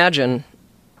can't imagine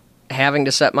having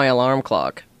to set my alarm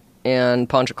clock and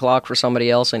punch a clock for somebody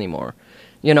else anymore.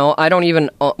 I don't even,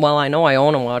 I know I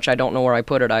own a watch. I don't know where I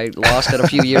put it. I lost it a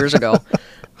few years ago.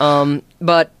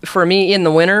 But for me, in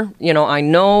the winter, I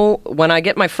know when I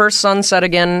get my first sunset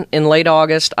again in late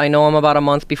August, I know I'm about a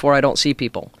month before I don't see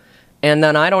people. And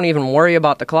then I don't even worry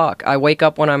about the clock. I wake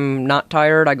up when I'm not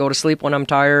tired. I go to sleep when I'm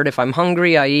tired. If I'm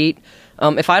hungry, I eat.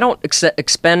 If I don't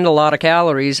expend a lot of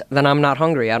calories, then I'm not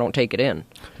hungry. I don't take it in.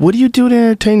 What do you do to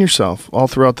entertain yourself all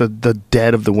throughout the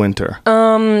dead of the winter?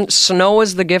 Snow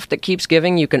is the gift that keeps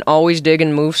giving. You can always dig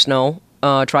and move snow.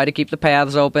 Try to keep the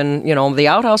paths open. The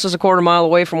outhouse is a quarter mile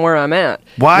away from where I'm at.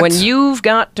 What? When you've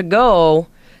got to go,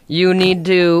 you need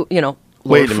to,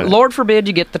 Wait a minute. Lord forbid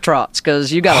you get the trots,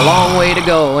 because you got a long way to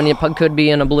go and you could be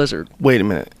in a blizzard. Wait a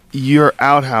minute. Your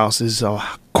outhouse is a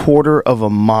quarter of a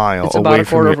mile away from It's about a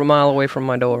quarter of a mile away from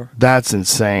my door. That's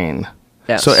insane.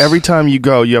 Yes. So every time you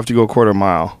go, you have to go a quarter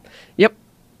mile. Yep.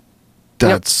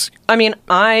 That's... Yep. I mean,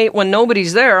 when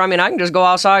nobody's there, I can just go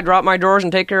outside, drop my drawers,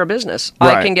 and take care of business.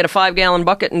 Right. I can get a 5-gallon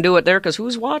bucket and do it there, because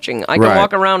who's watching? I can Right.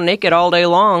 walk around naked all day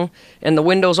long, and the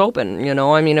window's open,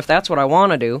 if that's what I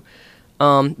want to do.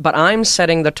 But I'm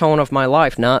setting the tone of my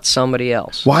life, not somebody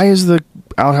else. Why is the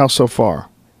outhouse so far?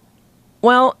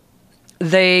 Well,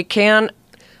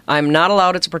 I'm not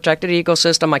allowed, it's a protected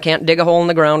ecosystem. I can't dig a hole in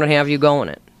the ground and have you go in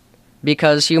it.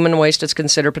 Because human waste is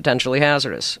considered potentially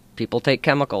hazardous. People take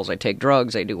chemicals, they take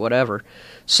drugs, they do whatever.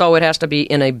 So it has to be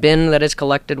in a bin that is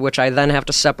collected, which I then have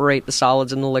to separate the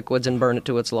solids and the liquids and burn it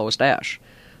to its lowest ash.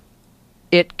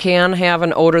 It can have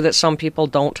an odor that some people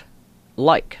don't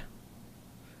like.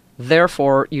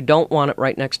 Therefore, you don't want it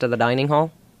right next to the dining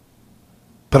hall.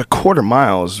 But a quarter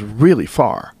mile is really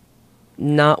far.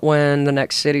 Not when the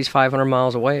next city's 500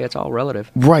 miles away. It's all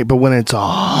relative. Right, but when it's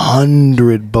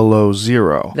 100 below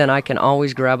zero. Then I can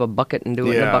always grab a bucket and do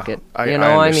it in a bucket. I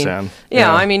understand.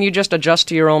 You just adjust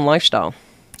to your own lifestyle.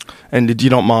 And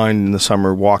you don't mind in the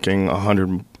summer walking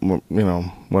 100,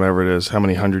 whatever it is, how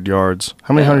many 100 yards?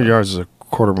 How many 100 yards is a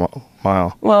quarter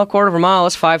mile? Well, a quarter of a mile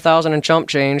is 5,000 and chump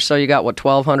change, so you got,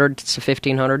 1,200 to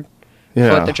 1,500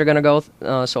 foot that you're going to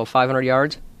go, so 500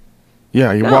 yards?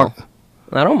 Yeah, you walk...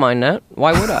 I don't mind that.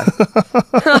 Why would I?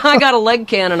 I got a leg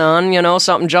cannon on,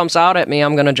 something jumps out at me,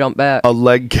 I'm going to jump back. A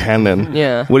leg cannon?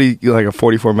 Yeah. What do you like a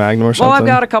 44 Magnum or something? Well, I've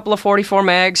got a couple of 44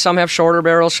 mags. Some have shorter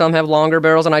barrels, some have longer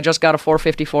barrels, and I just got a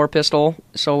 454 pistol,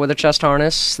 so with a chest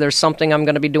harness. There's something I'm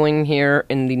going to be doing here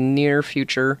in the near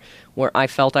future where I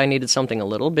felt I needed something a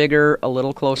little bigger, a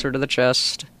little closer to the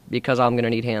chest, because I'm going to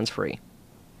need hands-free.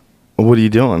 What are you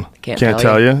doing? Can't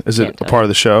tell you? Is it a part of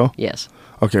the show? Yes.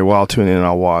 Okay, well, I'll tune in and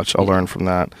I'll watch. I'll learn from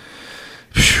that.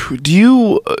 Do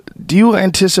you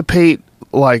anticipate,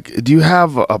 do you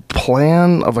have a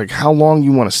plan of, how long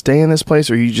you want to stay in this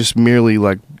place, or you just merely,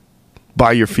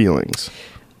 by your feelings?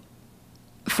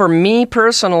 For me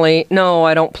personally, no,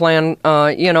 I don't plan.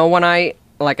 When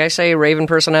like I say, Raven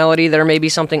personality, there may be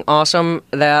something awesome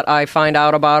that I find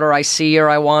out about, or I see, or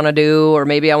I want to do, or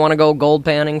maybe I want to go gold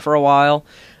panning for a while.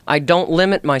 I don't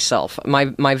limit myself.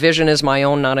 My vision is my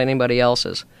own, not anybody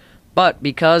else's. But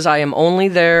because I am only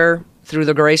there through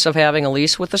the grace of having a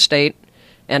lease with the state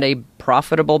and a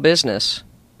profitable business,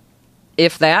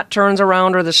 if that turns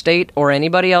around, or the state or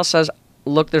anybody else says,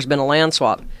 look, there's been a land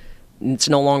swap, it's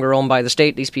no longer owned by the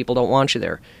state, these people don't want you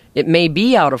there, it may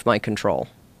be out of my control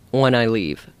when I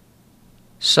leave.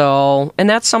 So, and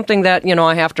that's something that,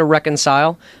 I have to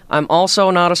reconcile. I'm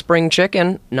also not a spring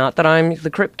chicken, not that I'm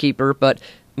the crypt keeper, but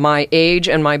my age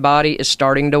and my body is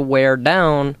starting to wear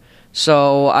down,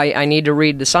 so I need to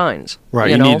read the signs. Right,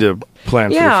 you need to plan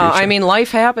for the future. Yeah,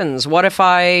 life happens. What if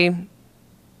I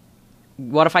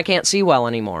can't see well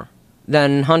anymore?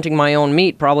 Then hunting my own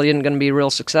meat probably isn't going to be real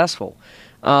successful.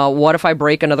 What if I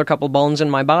break another couple bones in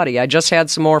my body? I just had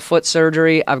some more foot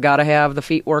surgery. I've got to have the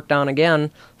feet worked on again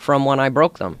from when I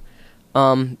broke them.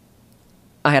 I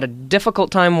had a difficult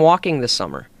time walking this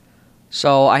summer.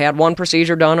 So I had one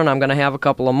procedure done, and I'm going to have a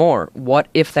couple of more. What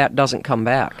if that doesn't come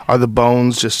back? Are the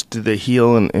bones do they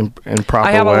heal in proper way?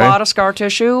 I have a lot of scar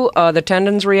tissue. The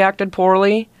tendons reacted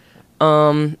poorly.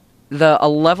 A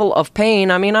level of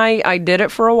pain, I mean, I did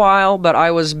it for a while, but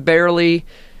I was barely,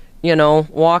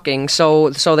 walking. So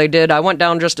they did. I went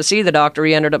down just to see the doctor.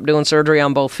 He ended up doing surgery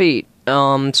on both feet.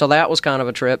 So that was kind of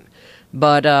a trip.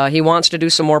 But he wants to do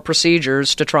some more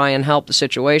procedures to try and help the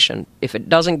situation. If it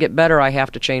doesn't get better, I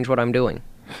have to change what I'm doing.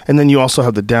 And then you also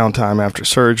have the downtime after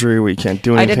surgery where you can't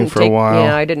do anything for a while.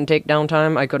 Yeah, I didn't take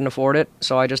downtime. I couldn't afford it,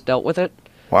 so I just dealt with it.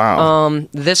 Wow.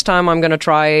 This time I'm going to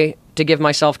try to give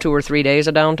myself 2 or 3 days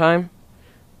of downtime.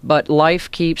 But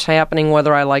life keeps happening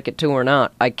whether I like it to or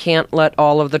not. I can't let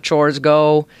all of the chores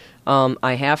go.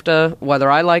 I have to,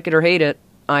 whether I like it or hate it,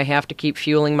 I have to keep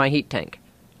fueling my heat tank.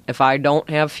 If I don't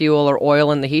have fuel or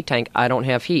oil in the heat tank, I don't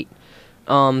have heat.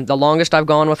 The longest I've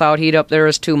gone without heat up there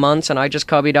is 2 months, and I just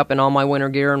cubbied up in all my winter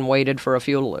gear and waited for a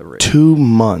fuel delivery. 2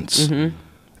 months? Mm-hmm.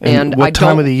 And what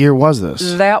time of the year was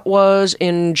this? That was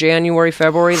in January,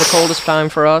 February, the coldest time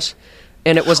for us.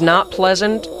 And it was not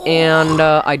pleasant, and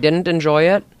I didn't enjoy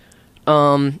it.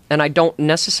 And I don't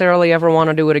necessarily ever want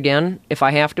to do it again. If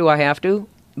I have to, I have to.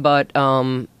 But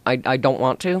I don't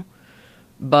want to.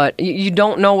 But you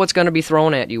don't know what's going to be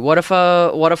thrown at you. What if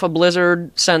a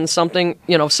blizzard sends something?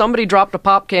 If somebody dropped a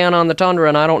pop can on the tundra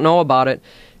and I don't know about it,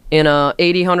 in a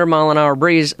 80, 100 mile an hour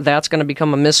breeze, that's going to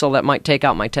become a missile that might take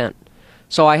out my tent.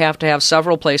 So I have to have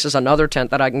several places, another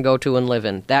tent that I can go to and live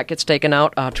in. That gets taken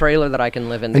out, a trailer that I can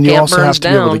live in. And you also have to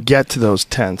be able to get to those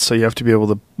tents, so you have to be able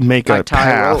to make a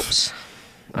path. Ropes.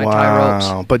 I tie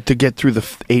ropes. But to get through the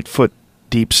 8-foot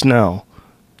deep snow.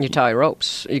 You tie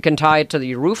ropes. You can tie it to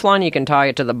the roof line. You can tie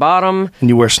it to the bottom. And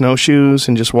you wear snowshoes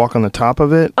and just walk on the top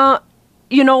of it?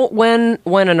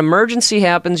 When an emergency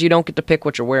happens, you don't get to pick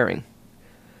what you're wearing.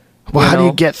 Well, how do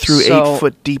you get through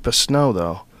 8-foot deep of snow,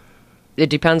 though? It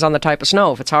depends on the type of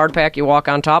snow. If it's hardpack, you walk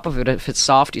on top of it. If it's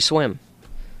soft, you swim.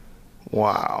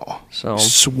 Wow. So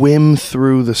swim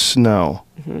through the snow.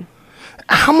 Mm-hmm.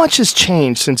 How much has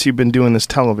changed since you've been doing this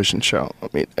television show? I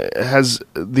mean, has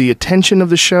the attention of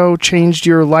the show changed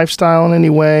your lifestyle in any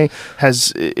way?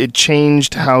 Has it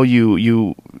changed how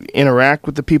you interact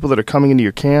with the people that are coming into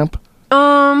your camp?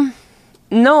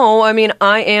 No. I mean,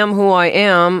 I am who I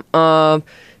am.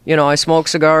 I smoke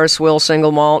cigars, swill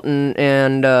single malt,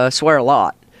 and swear a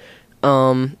lot.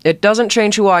 It doesn't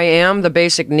change who I am. The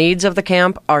basic needs of the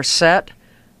camp are set.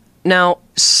 Now,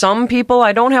 some people,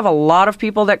 I don't have a lot of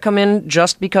people that come in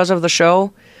just because of the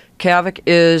show. Kavik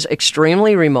is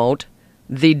extremely remote.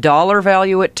 The dollar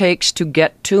value it takes to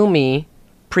get to me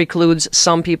precludes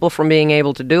some people from being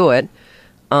able to do it.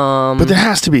 But there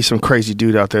has to be some crazy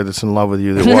dude out there that's in love with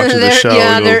you that watches the show.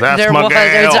 Yeah, goes, that's my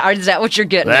gal. Is that what you're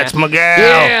getting That's at? my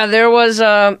gal. Yeah,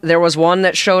 there was one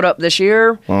that showed up this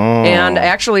year, and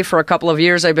actually for a couple of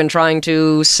years I've been trying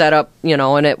to set up,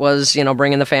 and it was,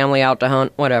 bringing the family out to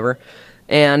hunt, whatever.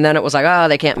 And then it was like,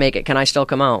 they can't make it. Can I still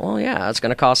come out? Well, yeah, it's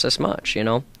going to cost this much,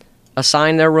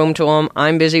 Assign their room to them.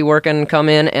 I'm busy working, come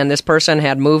in, and this person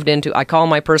had moved into, I call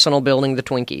my personal building the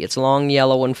Twinkie. It's long,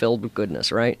 yellow, and filled with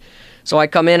goodness, right? So I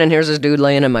come in, and here's this dude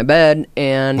laying in my bed,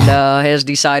 and has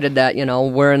decided that,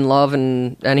 we're in love,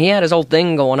 and he had his old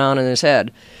thing going on in his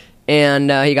head.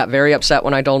 And he got very upset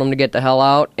when I told him to get the hell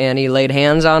out, and he laid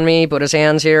hands on me, put his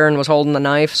hands here, and was holding the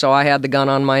knife, so I had the gun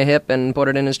on my hip and put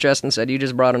it in his chest and said, you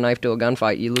just brought a knife to a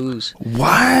gunfight, you lose.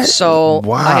 What? So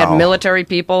wow. I had military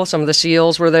people, some of the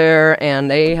SEALs were there,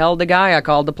 and they held the guy. I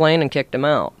called the plane and kicked him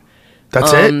out.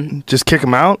 That's it? Just kick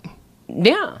him out?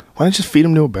 Yeah. Why don't you just feed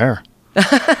him to a bear?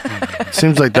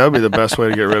 Seems like that would be the best way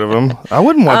to get rid of him. I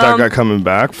wouldn't want that guy coming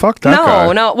back. Fuck that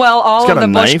guy. No. Well, all of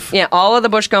the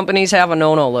bush companies have a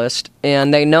no-no list,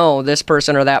 and they know this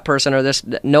person or that person or this.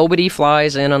 Nobody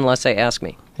flies in unless they ask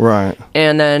me. Right.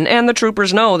 And the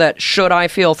troopers know that should I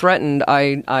feel threatened,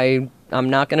 I'm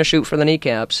not going to shoot for the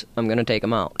kneecaps. I'm going to take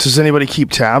them out. Does anybody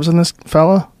keep tabs on this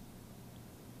fella?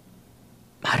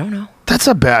 I don't know. That's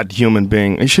a bad human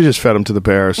being. You should just fed him to the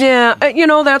bears. Yeah,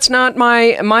 that's not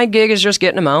my gig is just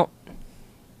getting him out.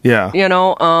 Yeah.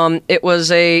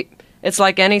 It's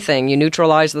like anything. You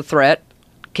neutralize the threat,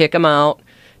 kick them out.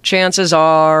 Chances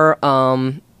are,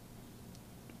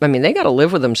 they got to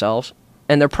live with themselves,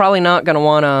 and they're probably not going to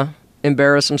want to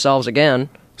embarrass themselves again.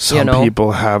 Some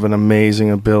people have an amazing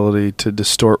ability to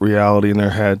distort reality in their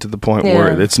head to the point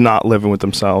where it's not living with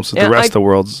themselves. The rest of the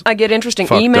world's I get interesting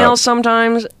emails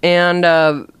sometimes, and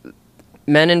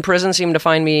Men in prison seem to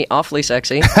find me awfully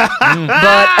sexy.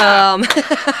 But,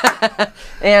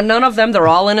 and none of them, they're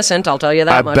all innocent, I'll tell you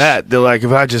that much. I bet. They're like,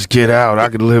 if I just get out, I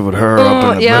could live with her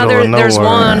up in the middle of nowhere. There's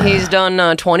one. He's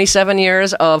done 27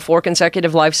 years of 4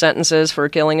 consecutive life sentences for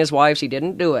killing his wives. He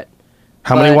didn't do it.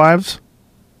 How many wives?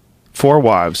 4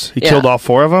 wives. He killed all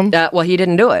 4 of them? Well, he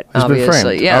didn't do it, obviously. Been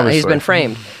framed, yeah, obviously. He's been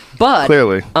framed. But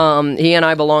clearly, he and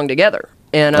I belong together.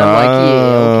 And I'm like,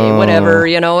 yeah, okay, whatever.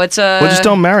 You know, it's a... Well, just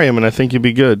don't marry him, and I think you'd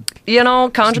be good. You know,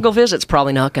 conjugal visit's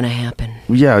probably not going to happen.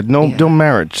 Yeah, don't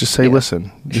marriage. Just say, listen,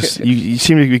 you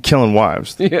seem to be killing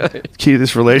wives. Yeah. Keep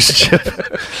this relationship.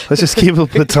 Let's just keep it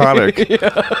platonic.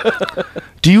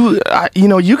 Do you,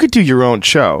 you could do your own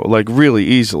show, like, really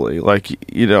easily. Like,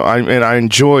 I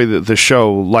enjoy the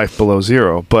show Life Below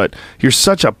Zero, but you're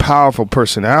such a powerful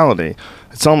personality.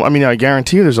 I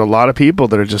guarantee you there's a lot of people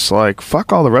that are just like,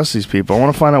 fuck all the rest of these people. I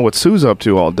want to find out what Sue's up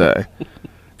to all day.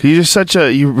 You're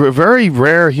you're a very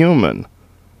rare human.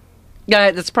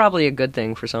 Yeah, that's probably a good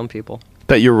thing for some people.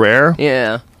 That you're rare?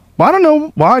 Yeah. Well, I don't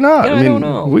know. Why not? Yeah, I don't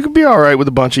know. We could be all right with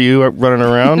a bunch of you running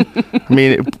around.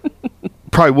 It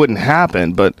probably wouldn't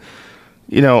happen, but,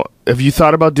 have you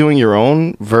thought about doing your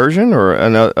own version or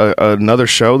another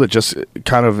show that just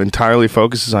kind of entirely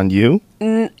focuses on you?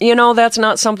 That's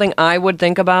not something I would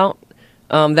think about.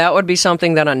 That would be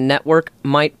something that a network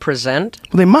might present.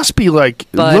 Well, they must be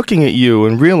looking at you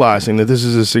and realizing that this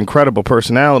is this incredible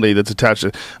personality that's attached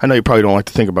to. I know you probably don't like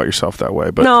to think about yourself that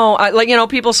way, but no,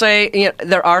 people say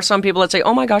there are some people that say,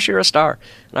 "Oh my gosh, you're a star,"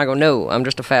 and I go, "No, I'm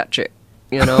just a fat chick."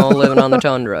 Living on the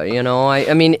tundra.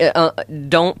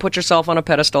 Don't put yourself on a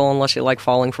pedestal unless you like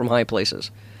falling from high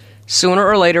places. Sooner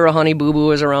or later, a honey boo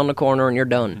boo is around the corner and you're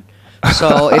done.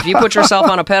 So if you put yourself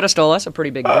on a pedestal, that's a pretty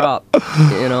big drop,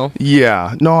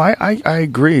 Yeah. No, I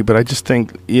agree, but I just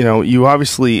think, you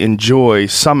obviously enjoy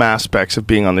some aspects of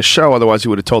being on the show, otherwise you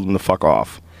would have told them to fuck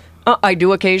off. I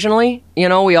do occasionally. We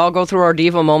all go through our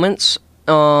diva moments.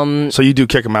 So you do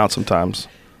kick them out sometimes?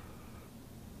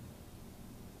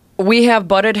 We have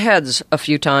butted heads a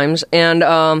few times, and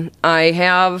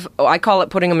I call it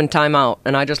putting them in timeout,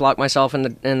 and I just lock myself in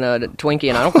the Twinkie,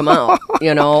 and I don't come out,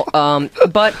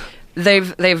 But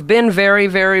they've been very,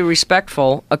 very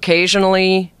respectful.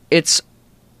 Occasionally, it's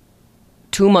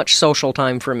too much social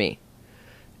time for me,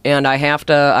 and I have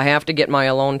to get my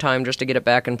alone time just to get it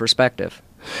back in perspective.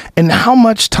 And how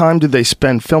much time do they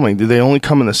spend filming? Do they only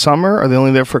come in the summer? Are they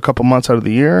only there for a couple months out of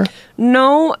the year?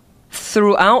 No,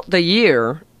 throughout the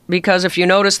year. Because if you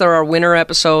notice, there are winter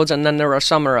episodes and then there are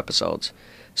summer episodes.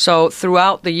 So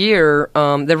throughout the year,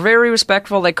 they're very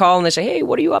respectful. They call and they say, "Hey,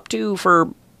 what are you up to for,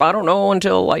 I don't know,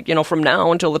 until from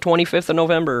now until the 25th of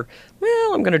November?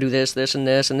 Well, I'm going to do this, this, and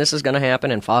this is going to happen.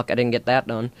 And fuck, I didn't get that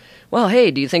done. Well,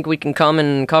 hey, do you think we can come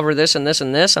and cover this and this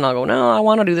and this?" And I'll go, "No, I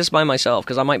want to do this by myself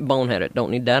because I might bonehead it.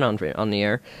 Don't need that on the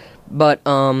air." But,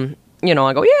 I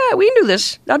go, "Yeah, we can do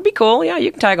this. That'd be cool. Yeah,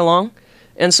 you can tag along."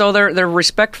 And so they're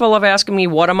respectful of asking me,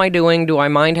 what am I doing? Do I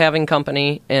mind having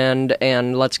company? And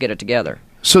let's get it together.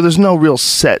 So there's no real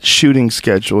set shooting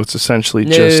schedule. It's essentially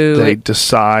just they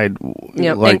decide,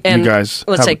 you guys...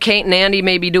 Let's say Kate and Andy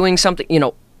may be doing something,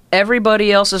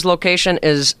 everybody else's location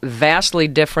is vastly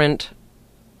different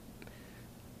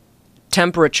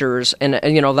temperatures and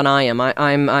than I am.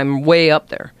 I'm way up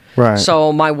there. Right.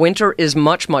 So my winter is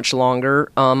much, much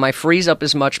longer. My freeze up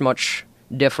is much, much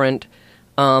different.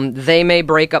 They may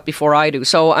break up before I do.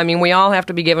 So, we all have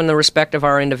to be given the respect of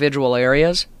our individual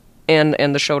areas, and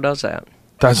the show does that.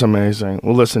 That's amazing.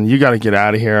 Well, listen, you got to get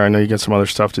out of here. I know you got some other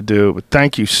stuff to do, but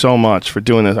thank you so much for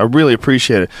doing this. I really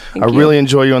appreciate it. I really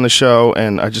enjoy you on the show,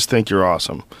 and I just think you're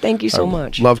awesome. Thank you so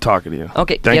much. Love talking to you.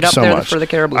 Okay, thank get you up so there much. for the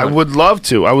caribou. I would love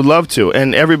to.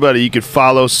 And everybody, you could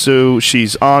follow Sue.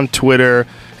 She's on Twitter.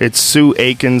 It's Sue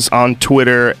Aikens on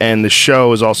Twitter, and the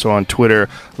show is also on Twitter,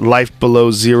 Life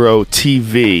Below Zero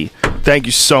TV. Thank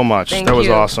you so much. That was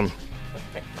awesome.